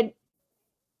Red,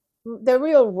 the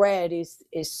real Red is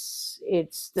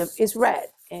Red,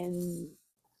 and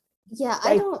yeah,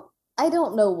 I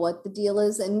don't know what the deal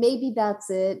is, and maybe that's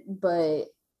it, but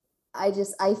I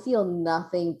feel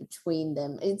nothing between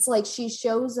them. It's like she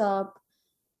shows up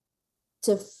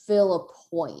to fill a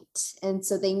point, and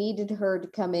so they needed her to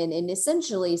come in and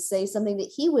essentially say something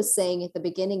that he was saying at the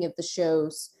beginning of the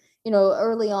shows,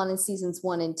 early on in seasons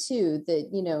 1 and 2, that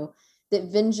that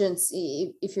vengeance,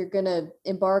 if you're gonna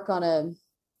embark on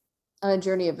a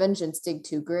journey of vengeance, dig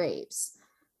 2 graves.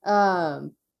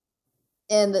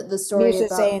 And the story Mirza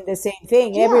about saying the same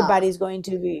thing. Yeah. Everybody's going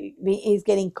to is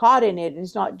getting caught in it.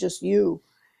 It's not just you.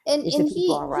 and It's the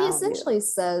people he around you. essentially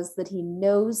says that he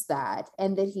knows that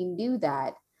and that he knew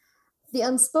that. The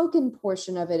unspoken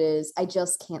portion of it is, I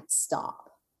just can't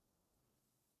stop.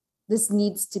 This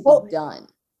needs to be done.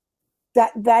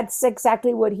 That's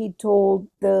exactly what he told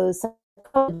the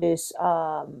psychologist,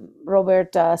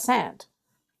 Roberta Sand.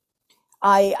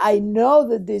 I know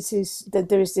that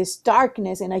there's this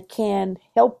darkness and I can't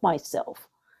help myself.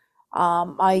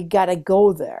 I gotta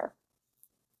go there.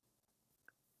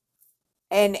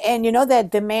 And you know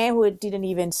that the man who didn't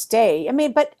even stay. I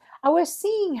mean, but I was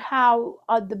seeing how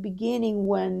at the beginning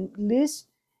when Liz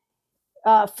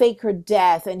faked her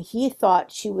death and he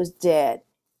thought she was dead,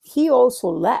 he also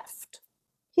left.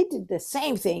 He did the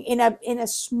same thing in a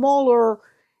smaller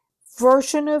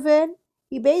version of it.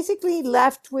 He basically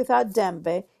left without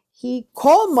Dembe. He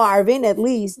called Marvin, at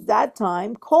least that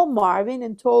time, called Marvin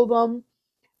and told him,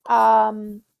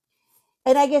 and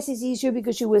I guess it's easier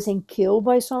because she wasn't killed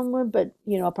by someone, but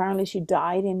apparently she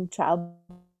died in childbirth.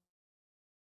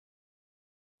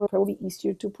 Probably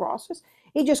easier to process.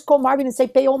 He just called Marvin and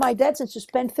said, "Pay all my debts and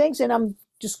suspend things, and I'm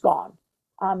just gone."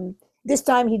 This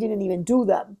time he didn't even do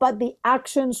that, but the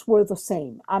actions were the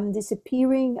same. I'm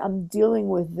disappearing. I'm dealing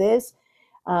with this.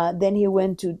 Then he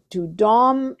went to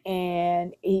Dom,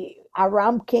 and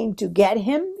Aram came to get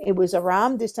him. It was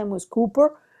Aram. This time was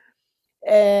Cooper.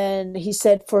 And he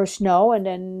said first no, and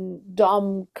then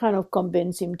Dom kind of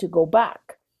convinced him to go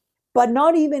back. but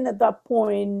not even at that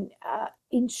point,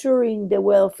 ensuring the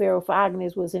welfare of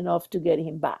Agnes was enough to get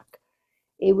him back.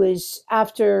 It was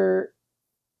after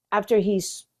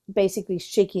he's basically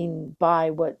shaken by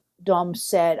what Dom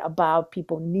said about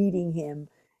people needing him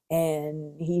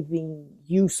and he being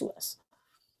useless.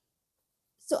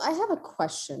 So I have a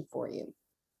question for you.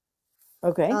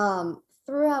 Okay.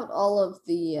 Throughout all of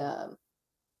the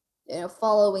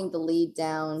following the lead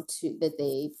down to that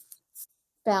they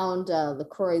found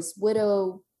LaCroix's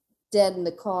widow dead in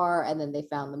the car, and then they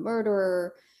found the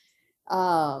murderer.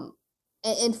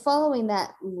 And following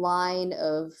that line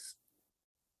of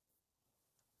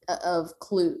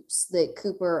clues that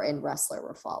Cooper and Wrestler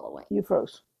were following. You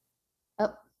froze.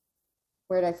 Oh,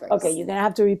 where did I Okay, freeze? you're gonna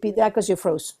have to repeat that because you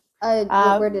froze.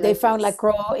 Where did They I found freeze?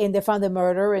 Lacroix and they found the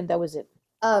murder, and that was it.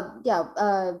 Yeah,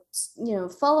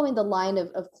 following the line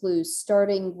of clues,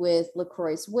 starting with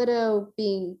LaCroix's widow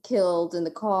being killed in the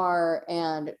car,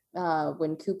 and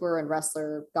when Cooper and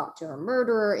Wrestler got to her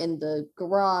murderer in the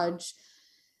garage,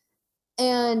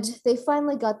 and they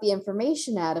finally got the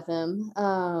information out of him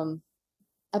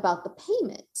about the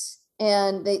payment.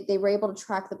 And they were able to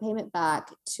track the payment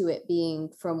back to it being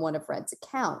from one of Red's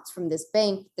accounts from this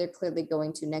bank they're clearly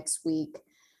going to next week.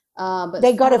 But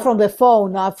They got it from the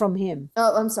phone, not from him.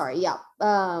 oh, I'm sorry. Yeah.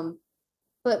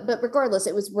 But regardless,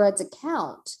 it was Red's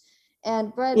account,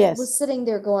 and Red Yes. was sitting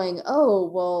there going, "Oh,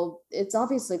 well, it's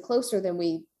obviously closer than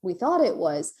we thought it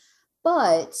was."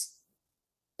 But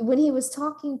when he was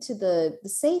talking to the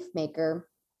safe maker,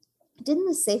 didn't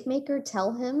the safe maker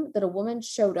tell him that a woman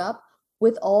showed up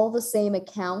with all the same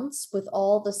accounts, with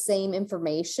all the same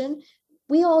information?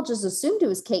 We all just assumed it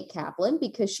was Kate Kaplan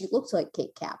because she looked like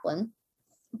Kate Kaplan.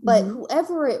 But Mm-hmm.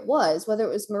 whoever it was, whether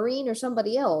it was Maureen or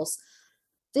somebody else,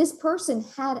 this person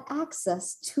had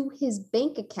access to his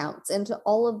bank accounts and to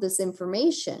all of this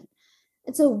information.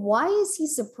 And so why is he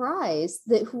surprised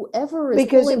that whoever is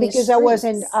pulling his Because I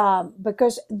wasn't strings?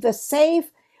 because the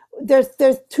safe there's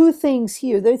two things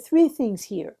here. There are three things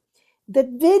here. The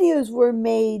videos were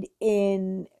made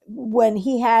in when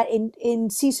he had in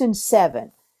season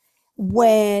 7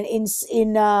 when in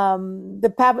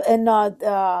the pap and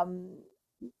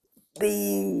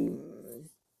the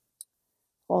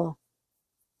oh,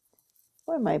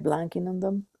 why am I blanking on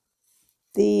them?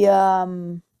 The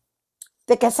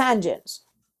the Cassangians.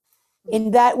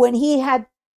 In that when he had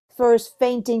first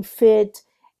fainting fit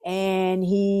and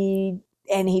he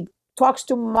talks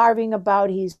to Marvin about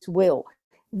his will.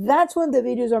 That's when the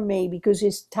videos are made because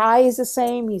his tie is the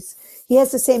same. He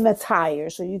has the same attire,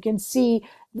 so you can see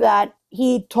that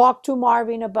he talked to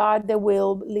Marvin about the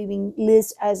will, leaving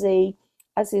Liz as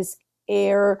his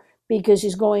heir because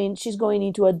she's going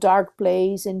into a dark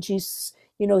place, and he's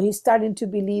starting to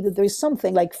believe that there's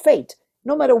something like fate.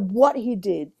 No matter what he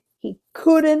did, he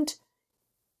couldn't.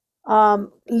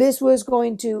 Liz was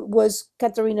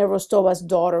Katerina Rostova's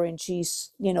daughter, and she's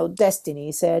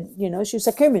Destiny said she's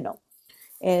a criminal,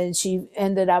 and she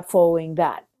ended up following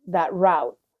that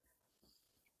route.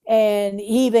 And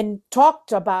he even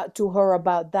talked about to her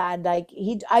about that, like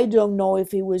I don't know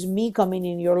if it was me coming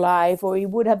in your life or it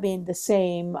would have been the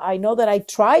same. I know that I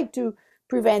tried to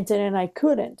prevent it and I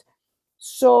couldn't.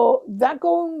 So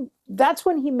that's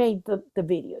when he made the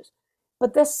videos.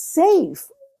 But the save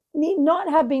need not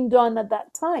have been done at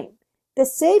that time. The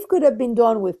save could have been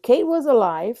done with Kate was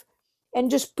alive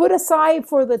and just put aside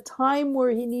for the time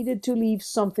where he needed to leave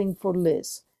something for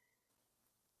Liz.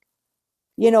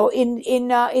 In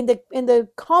the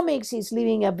comics, he's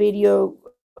leaving a video.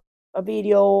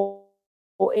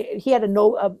 He had a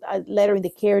note, a letter in the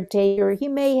caretaker. He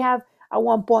may have at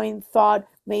one point thought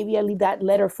maybe I leave that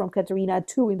letter from Katerina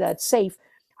too in that safe.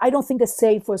 I don't think the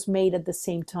safe was made at the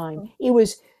same time. It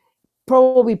was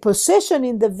probably positioned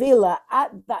in the villa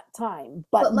at that time,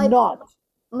 but But my not.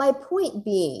 my point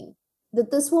being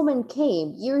that this woman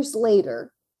came years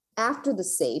later after the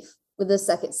safe with the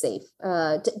second safe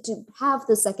to have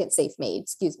the second safe made,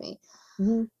 excuse me.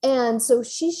 Mhm. And so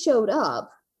she showed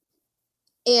up,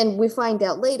 and we find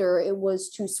out later it was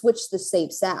to switch the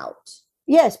safes out.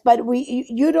 Yes, but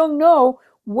you don't know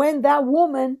when that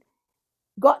woman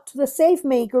got to the safe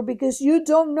maker because you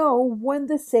don't know when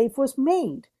the safe was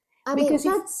made. I mean, Because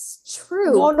if that's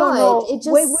true, no, no, but no. it Wait,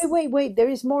 just wait, wait, wait. There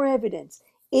is more evidence.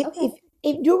 If okay. if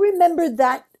if you remember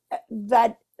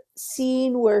that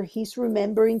scene where he's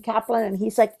remembering Kaplan and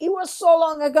he's like, it was so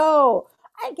long ago,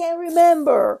 I can't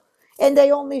remember. And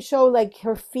they only show like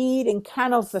her feet and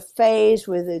kind of the face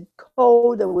with a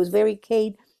coat that was very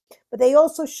Kate, but they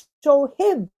also show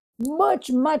him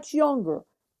much, much younger.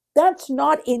 That's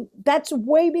not in. That's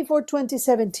way before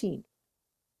 2017.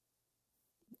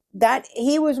 that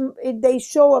he was, they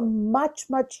show a much,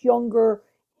 much younger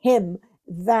him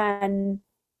than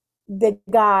the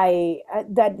guy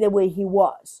that the way he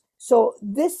was. So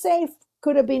this safe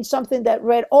could have been something that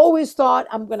Red always thought,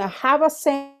 I'm going to have a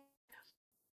safe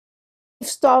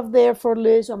stuff there for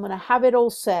Liz. I'm going to have it all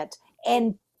set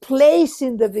and place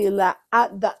in the villa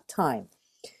at that time.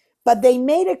 But they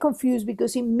made it confused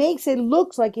because he makes it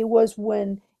look like it was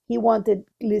when he wanted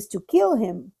Liz to kill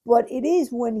him, but it is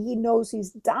when he knows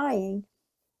he's dying,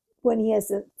 when he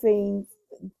has a faint,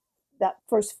 that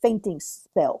first fainting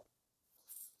spell.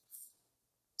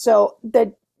 So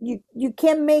that you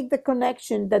can make the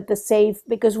connection that the safe,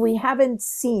 because we haven't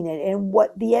seen it, and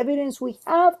what the evidence we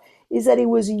have is that it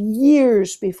was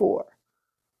years before.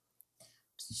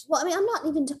 Well, I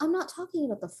mean, I'm not talking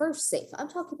about the first safe. I'm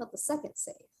talking about the second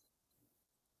safe.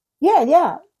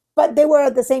 Yeah, but they were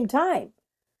at the same time.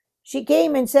 She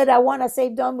came and said, I want a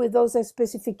safe done with those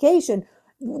specifications.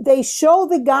 They show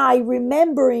the guy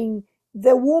remembering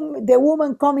the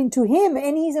woman coming to him,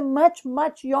 and he's a much,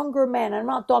 much younger man. I'm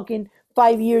not talking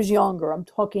 5 years younger. I'm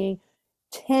talking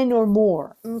 10 or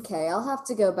more. Okay, I'll have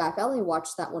to go back. I only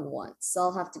watched that one once, so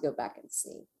I'll have to go back and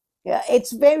see. Yeah,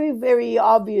 it's very, very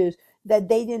obvious that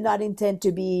they did not intend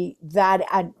to be that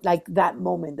at like that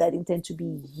moment. That intend to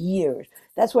be years.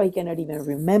 That's why he cannot even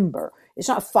remember. It's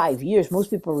not 5 years. Most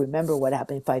people remember what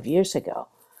happened 5 years ago.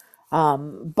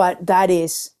 But that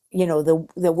is, the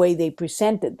way they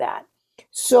presented that.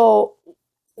 So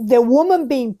the woman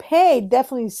being paid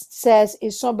definitely says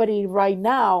is somebody right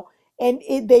now, and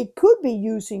they could be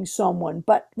using someone.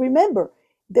 But remember,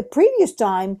 the previous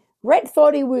time, Red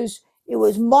thought it was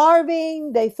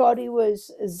Marvin. They thought it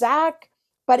was Zach,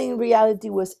 but in reality,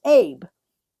 it was Abe.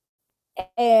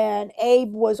 And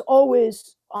Abe was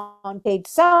always on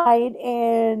Kate's side,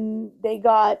 and they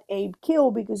got Abe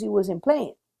killed because he wasn't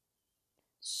playing.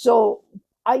 So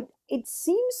it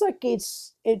seems like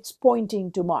it's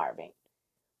pointing to Marvin.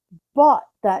 But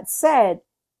that said,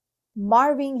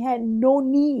 Marvin had no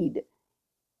need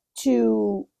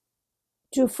to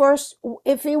first,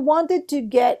 if he wanted to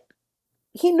get,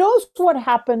 he knows what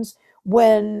happens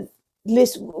when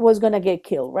Liz was going to get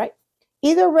killed, right?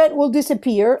 Either Red will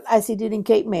disappear as he did in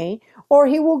Cape May, or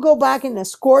he will go back in a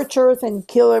scorched earth and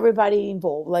kill everybody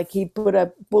involved, like he put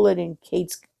a bullet in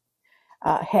Kate's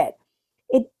head.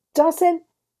 It doesn't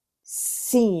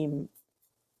seem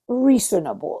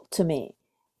reasonable to me.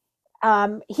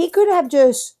 He could have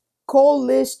just called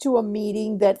Liz to a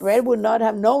meeting that Red would not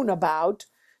have known about,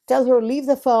 tell her leave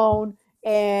the phone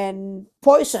and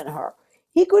poison her.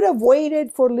 He could have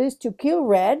waited for Liz to kill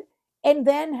Red and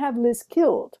then have Liz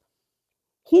killed.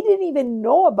 He didn't even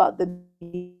know about the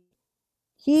meeting.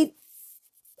 He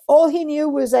All he knew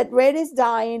was that Red is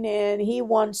dying and he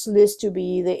wants Liz to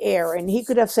be the heir. And he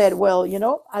could have said, well,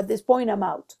 at this point I'm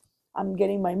out. I'm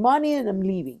getting my money and I'm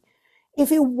leaving. If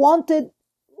he wanted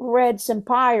Red's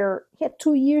empire, he had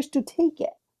 2 years to take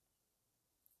it,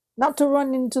 not to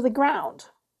run into the ground.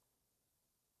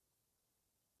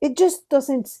 It just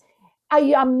doesn't.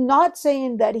 I'm not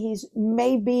saying that he's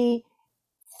maybe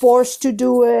forced to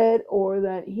do it or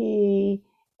that he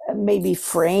may be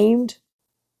framed,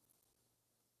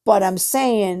 but I'm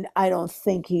saying I don't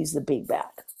think he's the big bad.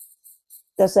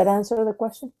 Does that answer the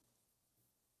question?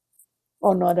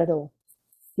 Or not at all?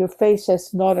 Your face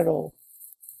says not at all.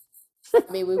 I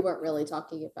mean, we weren't really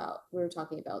talking about, we were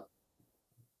talking about,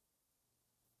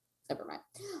 never mind.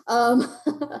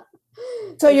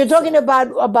 So you're talking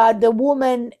about the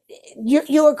woman.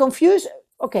 You were confused.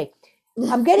 Okay,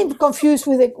 I'm getting confused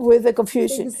with the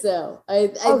confusion. I think so.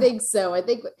 I think so. I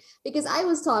think because I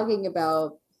was talking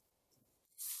about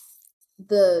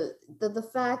the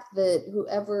fact that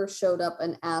whoever showed up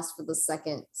and asked for the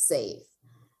second safe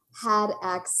had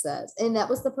access, and that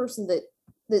was the person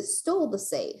that stole the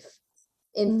safe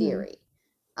in theory,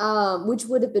 which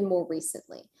would have been more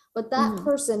recently. But that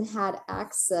person had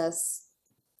access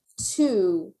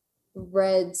to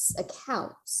Red's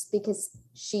accounts because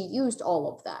she used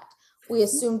all of that. We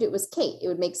assumed it was Kate. It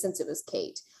would make sense it was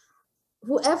Kate.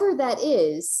 Whoever that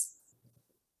is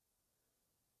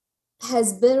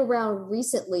has been around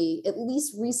recently, at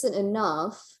least recent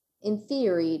enough in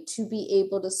theory to be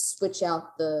able to switch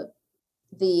out the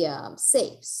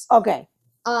safes. Okay.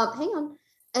 Hang on.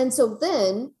 And so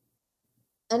then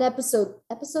an episode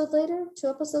later, 2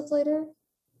 episodes later,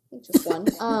 I think just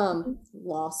one,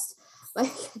 lost. I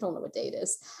don't know what day it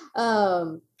is.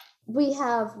 We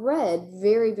have Red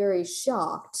very, very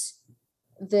shocked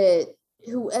that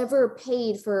whoever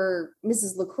paid for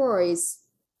Mrs. LaCroix's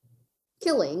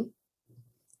killing,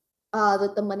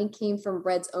 that the money came from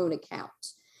Red's own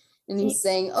account. And he's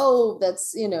saying, oh,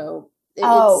 that's,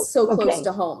 It's so close Okay.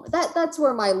 to home. That's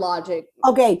where my logic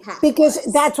Okay, path because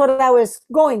was. that's what I was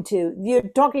going to. You're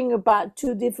talking about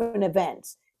two different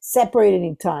events separated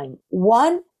in time.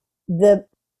 One, the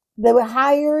the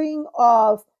hiring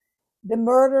of the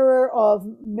murderer of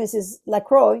Mrs.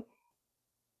 Lacroix,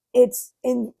 it's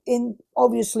in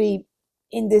obviously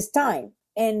in this time,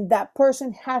 and that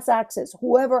person has access.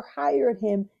 Whoever hired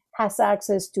him has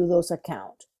access to those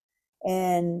accounts,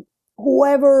 and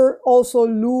whoever also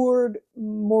lured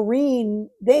Maureen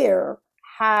there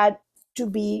had to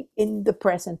be in the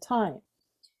present time.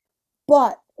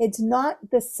 But it's not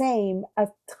the same a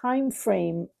time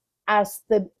frame as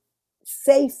the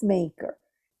safe maker,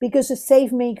 because a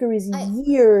safe maker is I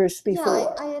years Yeah,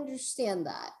 before. I understand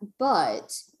that,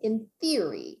 but in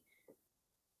theory,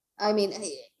 I mean,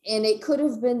 and it could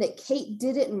have been that Kate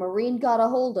did it and Maureen got a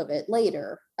hold of it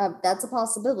later. That's a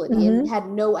possibility, and Mm-hmm. had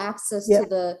no access Yeah.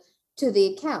 to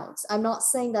the accounts. I'm not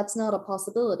saying that's not a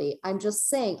possibility. I'm just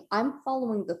saying I'm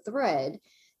following the thread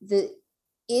that,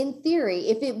 in theory,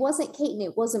 if it wasn't Kate and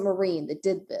it wasn't Maureen that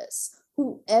did this,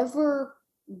 whoever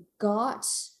got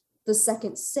the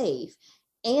second safe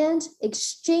and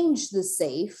exchanged the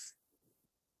safe,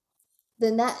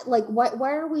 then that, like,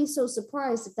 why are we so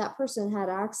surprised if that person had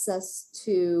access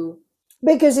to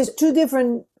Because it's two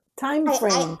different time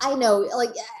frames. I know,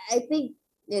 like, I think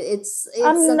it's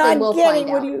I'm something not we'll find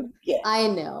getting what out. you get. I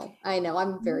know,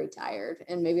 I'm very tired,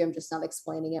 and maybe I'm just not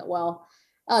explaining it well.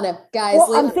 I don't know, guys.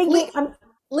 Well, I'm thinking. I'm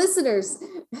Listeners,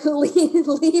 leave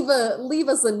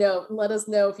us a note and let us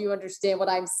know if you understand what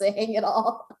I'm saying at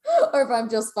all, or if I'm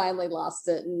just finally lost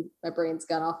it and my brain's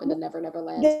gone off into Never Never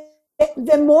Land. the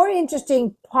the more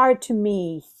interesting part to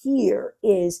me here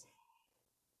is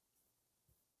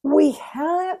we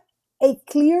have a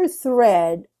clear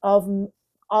thread of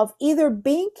either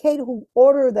being Kate who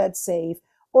ordered that safe,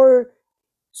 or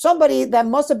somebody that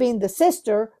must have been the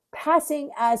sister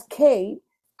passing as Kate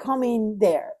coming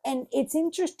there. And it's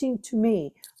interesting to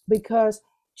me because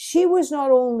she was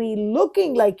not only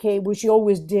looking like Kate, which she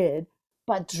always did,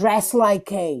 but dressed like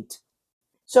Kate.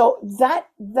 So that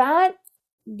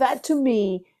to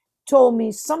me told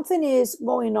me something is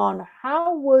going on.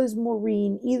 How was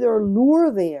Maureen either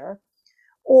lured there,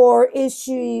 or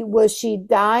was she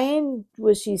dying?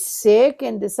 Was she sick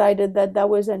and decided that that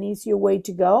was an easier way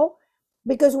to go?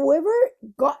 Because whoever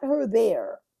got her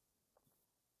there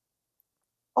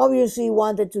obviously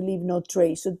wanted to leave no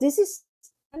trace. So this is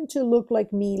starting to look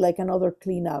like me like another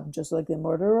cleanup, just like the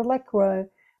murder of Lacroix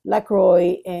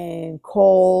and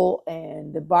Cole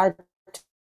and the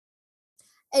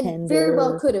And very well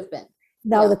bartender. could have been.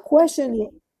 Now Yeah. the question is,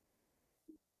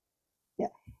 yeah,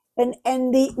 and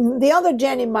the other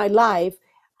Jen in my life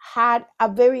had a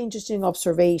very interesting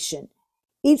observation.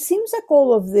 It seems like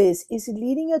all of this is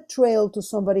leading a trail to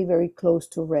somebody very close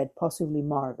to Red, possibly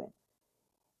Marvin.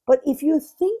 But if you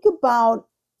think about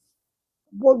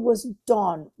what was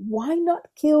done, why not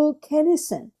kill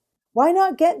Kennison? Why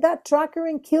not get that tracker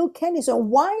and kill Kennison?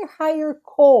 Why hire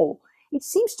Cole? It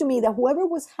seems to me that whoever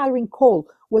was hiring Cole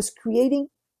was creating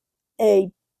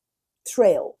a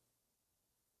trail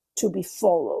to be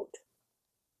followed.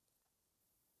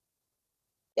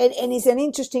 And it's an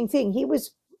interesting thing. He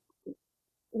was,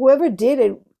 whoever did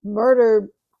it, murder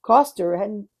Coster,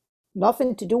 had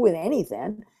nothing to do with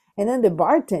anything. And then the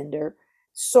bartender.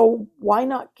 So why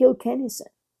not kill Kennison?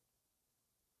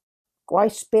 Why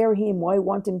spare him? Why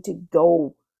want him to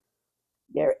go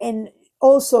there? And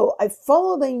also, I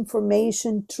follow the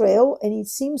information trail, and it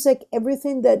seems like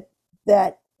everything that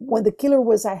when the killer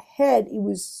was ahead, it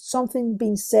was something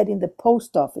being said in the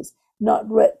post office, not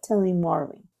Red telling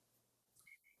Marvin.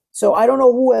 So I don't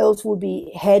know who else would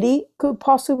be. Hetty could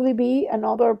possibly be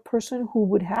another person who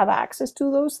would have access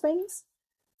to those things.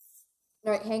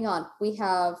 All right, hang on. We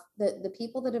have the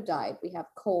people that have died. We have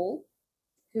Cole,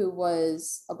 who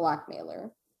was a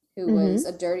blackmailer, who was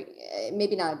Mm-hmm. a dirty,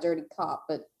 maybe not a dirty cop,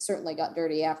 but certainly got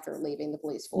dirty after leaving the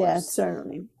police Yeah, force.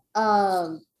 certainly.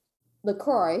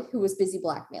 LaCroix, who was busy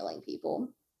blackmailing people.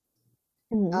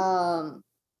 Mm-hmm. Um,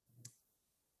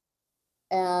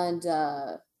 and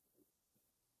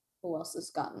who else has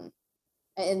gotten?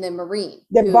 And then Marine,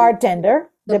 The who bartender,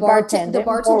 the the bartender,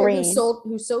 bartender Maureen.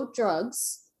 who sold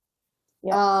drugs.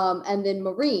 Yeah. And then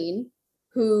Marine,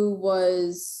 who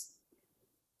was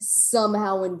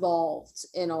somehow involved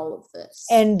in all of this.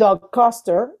 And Doug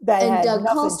Coster, that And had Doug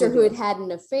nothing to Coster, who do. had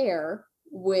an affair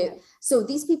with. Yeah. So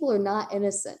these people are not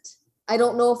innocent. I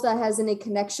don't know if that has any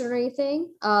connection or anything.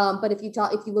 But if you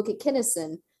look at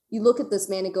Kinnison, you look at this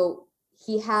man and go,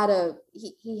 he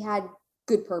had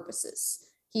good purposes.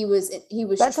 He was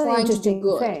That's an trying to do interesting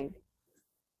good. thing.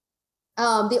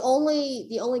 The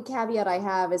only caveat I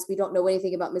have is we don't know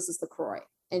anything about Mrs. LaCroix,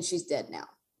 and she's dead now.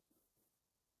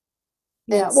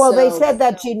 Yeah. And Well, they so said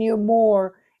that she knew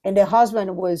more, and the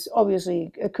husband was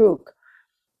obviously a crook,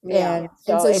 yeah, and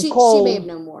and so so and she may have Cole.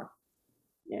 known more.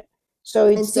 Yeah. So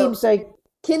it And so seems like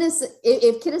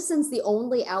If Kinnison's the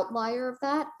only outlier of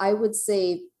that, I would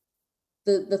say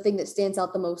the thing that stands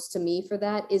out the most to me for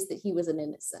that is that he was an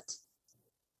innocent.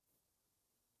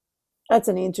 that's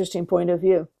an interesting point of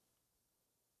view.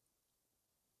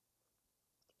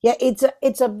 Yeah,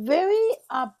 it's a very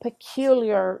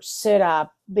peculiar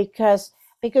setup because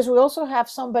we also have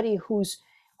somebody who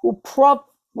prop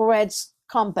Red's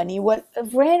company. What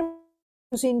Red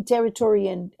was in territory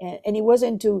and it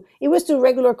was to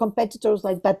regular competitors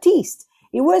like Batiste.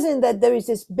 It wasn't that there is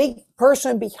this big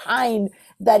person behind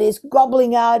that is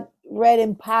gobbling out Red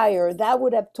Empire. That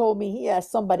would have told me, yeah,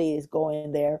 somebody is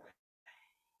going there.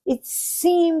 It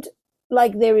seemed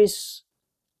like there is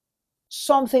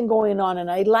something going on,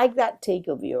 and I like that take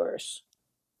of yours.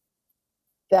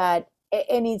 That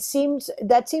and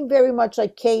that seemed very much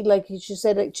like Kate, like she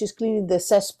said, like she's cleaning the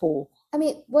cesspool. I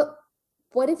mean, what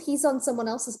if he's on someone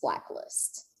else's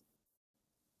blacklist?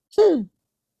 Hmm.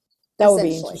 That would be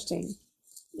Essentially. interesting.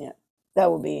 Yeah,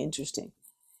 that would be interesting.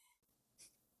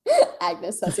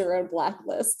 Agnes has her own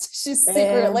blacklist. She's And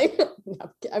secretly.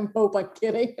 I hope I'm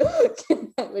kidding.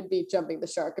 That would be jumping the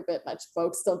shark a bit much,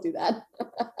 folks. Don't do that.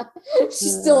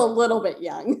 She's still a little bit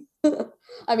young.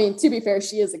 I mean, to be fair,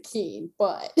 she is a keen,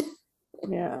 but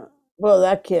yeah, well,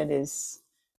 that kid is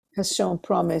has shown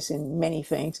promise in many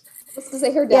things. I was gonna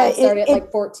say her Yeah, dad started at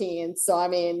like 14, so I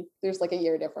mean, there's like a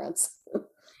year difference.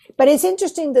 but it's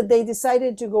interesting that they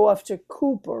decided to go after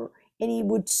Cooper, and it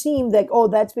would seem like, oh,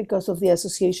 that's because of the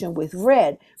association with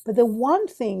Red. But the one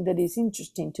thing that is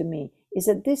interesting to me is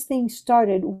that this thing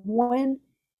started when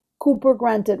Cooper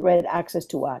granted Red access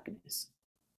to Agnes.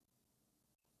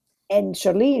 And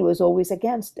Charlene was always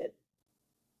against it.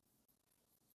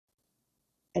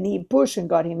 And he pushed and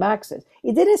got him access.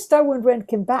 It didn't start when Red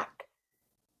came back.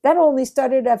 That only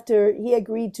started after he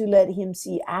agreed to let him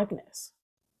see Agnes.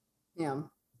 Yeah.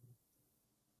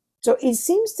 So it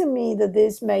seems to me that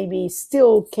this may be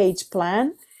still Kate's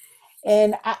plan.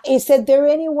 And is there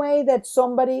any way that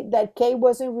Kate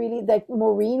wasn't really, that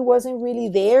Maureen wasn't really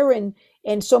there, and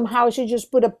somehow she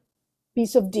just put a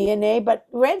piece of DNA, but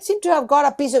Red seemed to have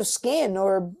got a piece of skin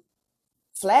or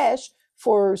flesh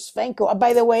for Svenko.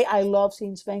 By the way, I love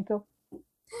seeing Svenko.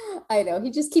 I know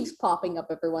he just keeps popping up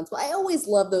every once in a while. I always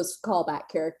love those callback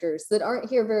characters that aren't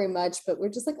here very much, but we're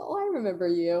just like, oh, I remember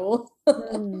you.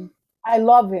 I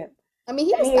love him. I mean,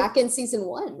 he was back in season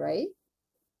 1, right?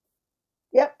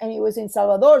 Yep, and he was in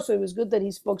Salvador, so it was good that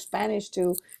he spoke Spanish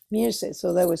to Mirce,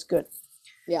 so that was good.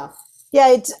 Yeah.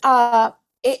 Yeah,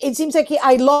 it seems like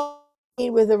I love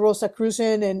with the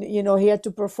Rosicrucian, and he had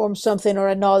to perform something or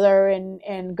another,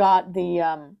 and got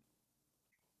the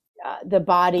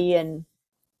body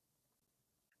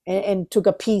and took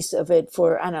a piece of it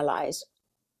for analyze,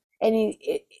 and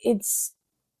it's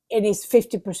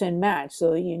 50% match,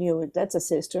 so you knew that's a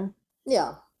sister.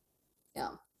 Yeah.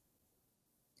 Yeah.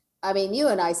 I mean, you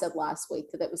and I said last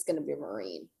week that it was going to be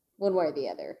Marine, one way or the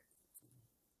other.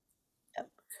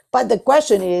 But the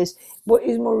question is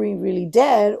Maureen really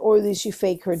dead, or did she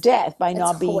fake her death by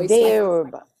not being there?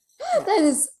 That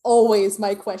is always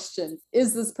my question.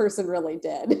 Is this person really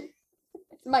dead?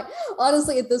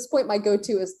 Honestly, at this point, my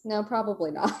go-to is no,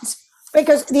 probably not.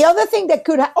 Because the other thing that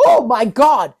could oh my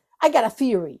God, I got a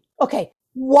theory. Okay,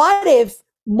 what if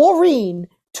Maureen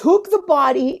found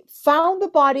the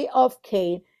body of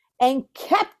Kate and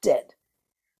kept it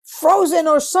frozen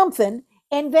or something,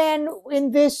 and then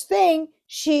in this thing,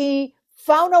 she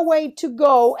found a way to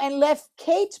go and left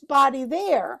Kate's body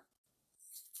there.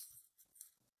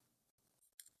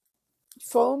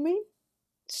 Follow me?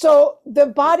 So the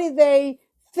body they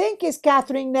think is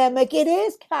Catherine Nemec, it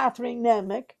is Catherine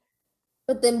Nemec.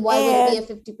 But then why would it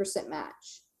be a 50%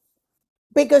 match?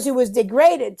 Because it was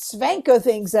degraded. Svenko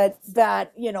thinks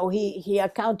that he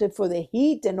accounted for the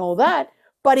heat and all that,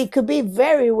 but it could be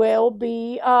very well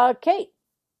be Kate.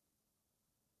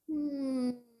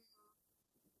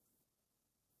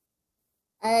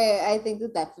 I think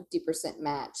that 50%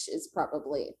 match is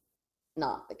probably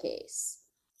not the case.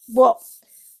 Well,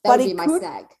 that would be my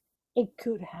snag. It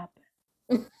could happen.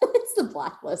 It's the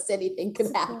blacklist. Anything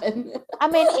could happen. I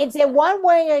mean, it's a one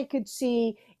way I could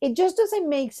see. It just doesn't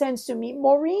make sense to me.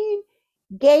 Maureen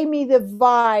gave me the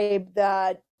vibe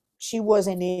that she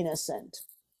wasn't innocent.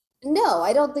 No,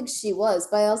 I don't think she was,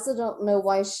 but I also don't know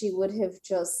why she would have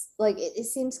just like it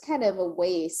seems kind of a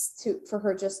waste to for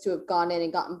her just to have gone in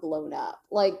and gotten blown up.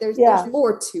 Like there's Yeah.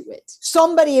 more to it.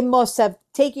 Somebody must have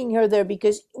taken her there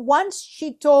because once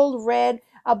she told Red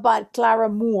about Clara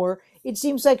Moore, it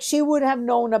seems like she would have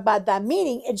known about that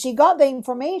meeting, and she got the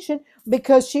information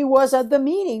because she was at the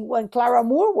meeting when Clara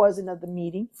Moore wasn't at the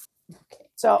meeting.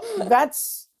 So Okay.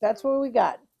 that's what we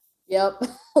got. Yep.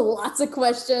 Lots of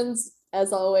questions,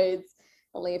 as always,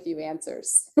 only a few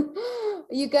answers.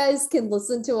 You guys can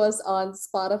listen to us on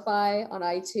Spotify, on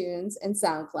iTunes, and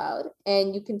SoundCloud.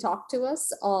 And you can talk to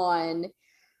us on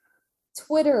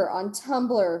Twitter, on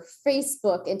Tumblr,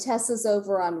 Facebook, and Tessa's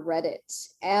over on Reddit.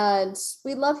 And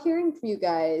we love hearing from you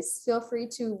guys. Feel free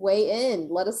to weigh in.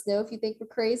 Let us know if you think we're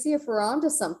crazy, if we're onto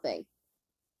something.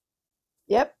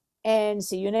 Yep. And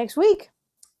see you next week.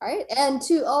 All right. And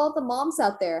to all the moms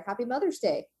out there, happy Mother's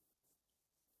Day.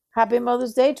 Happy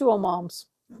Mother's Day to all moms.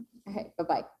 All right. Bye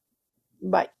bye.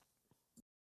 Bye.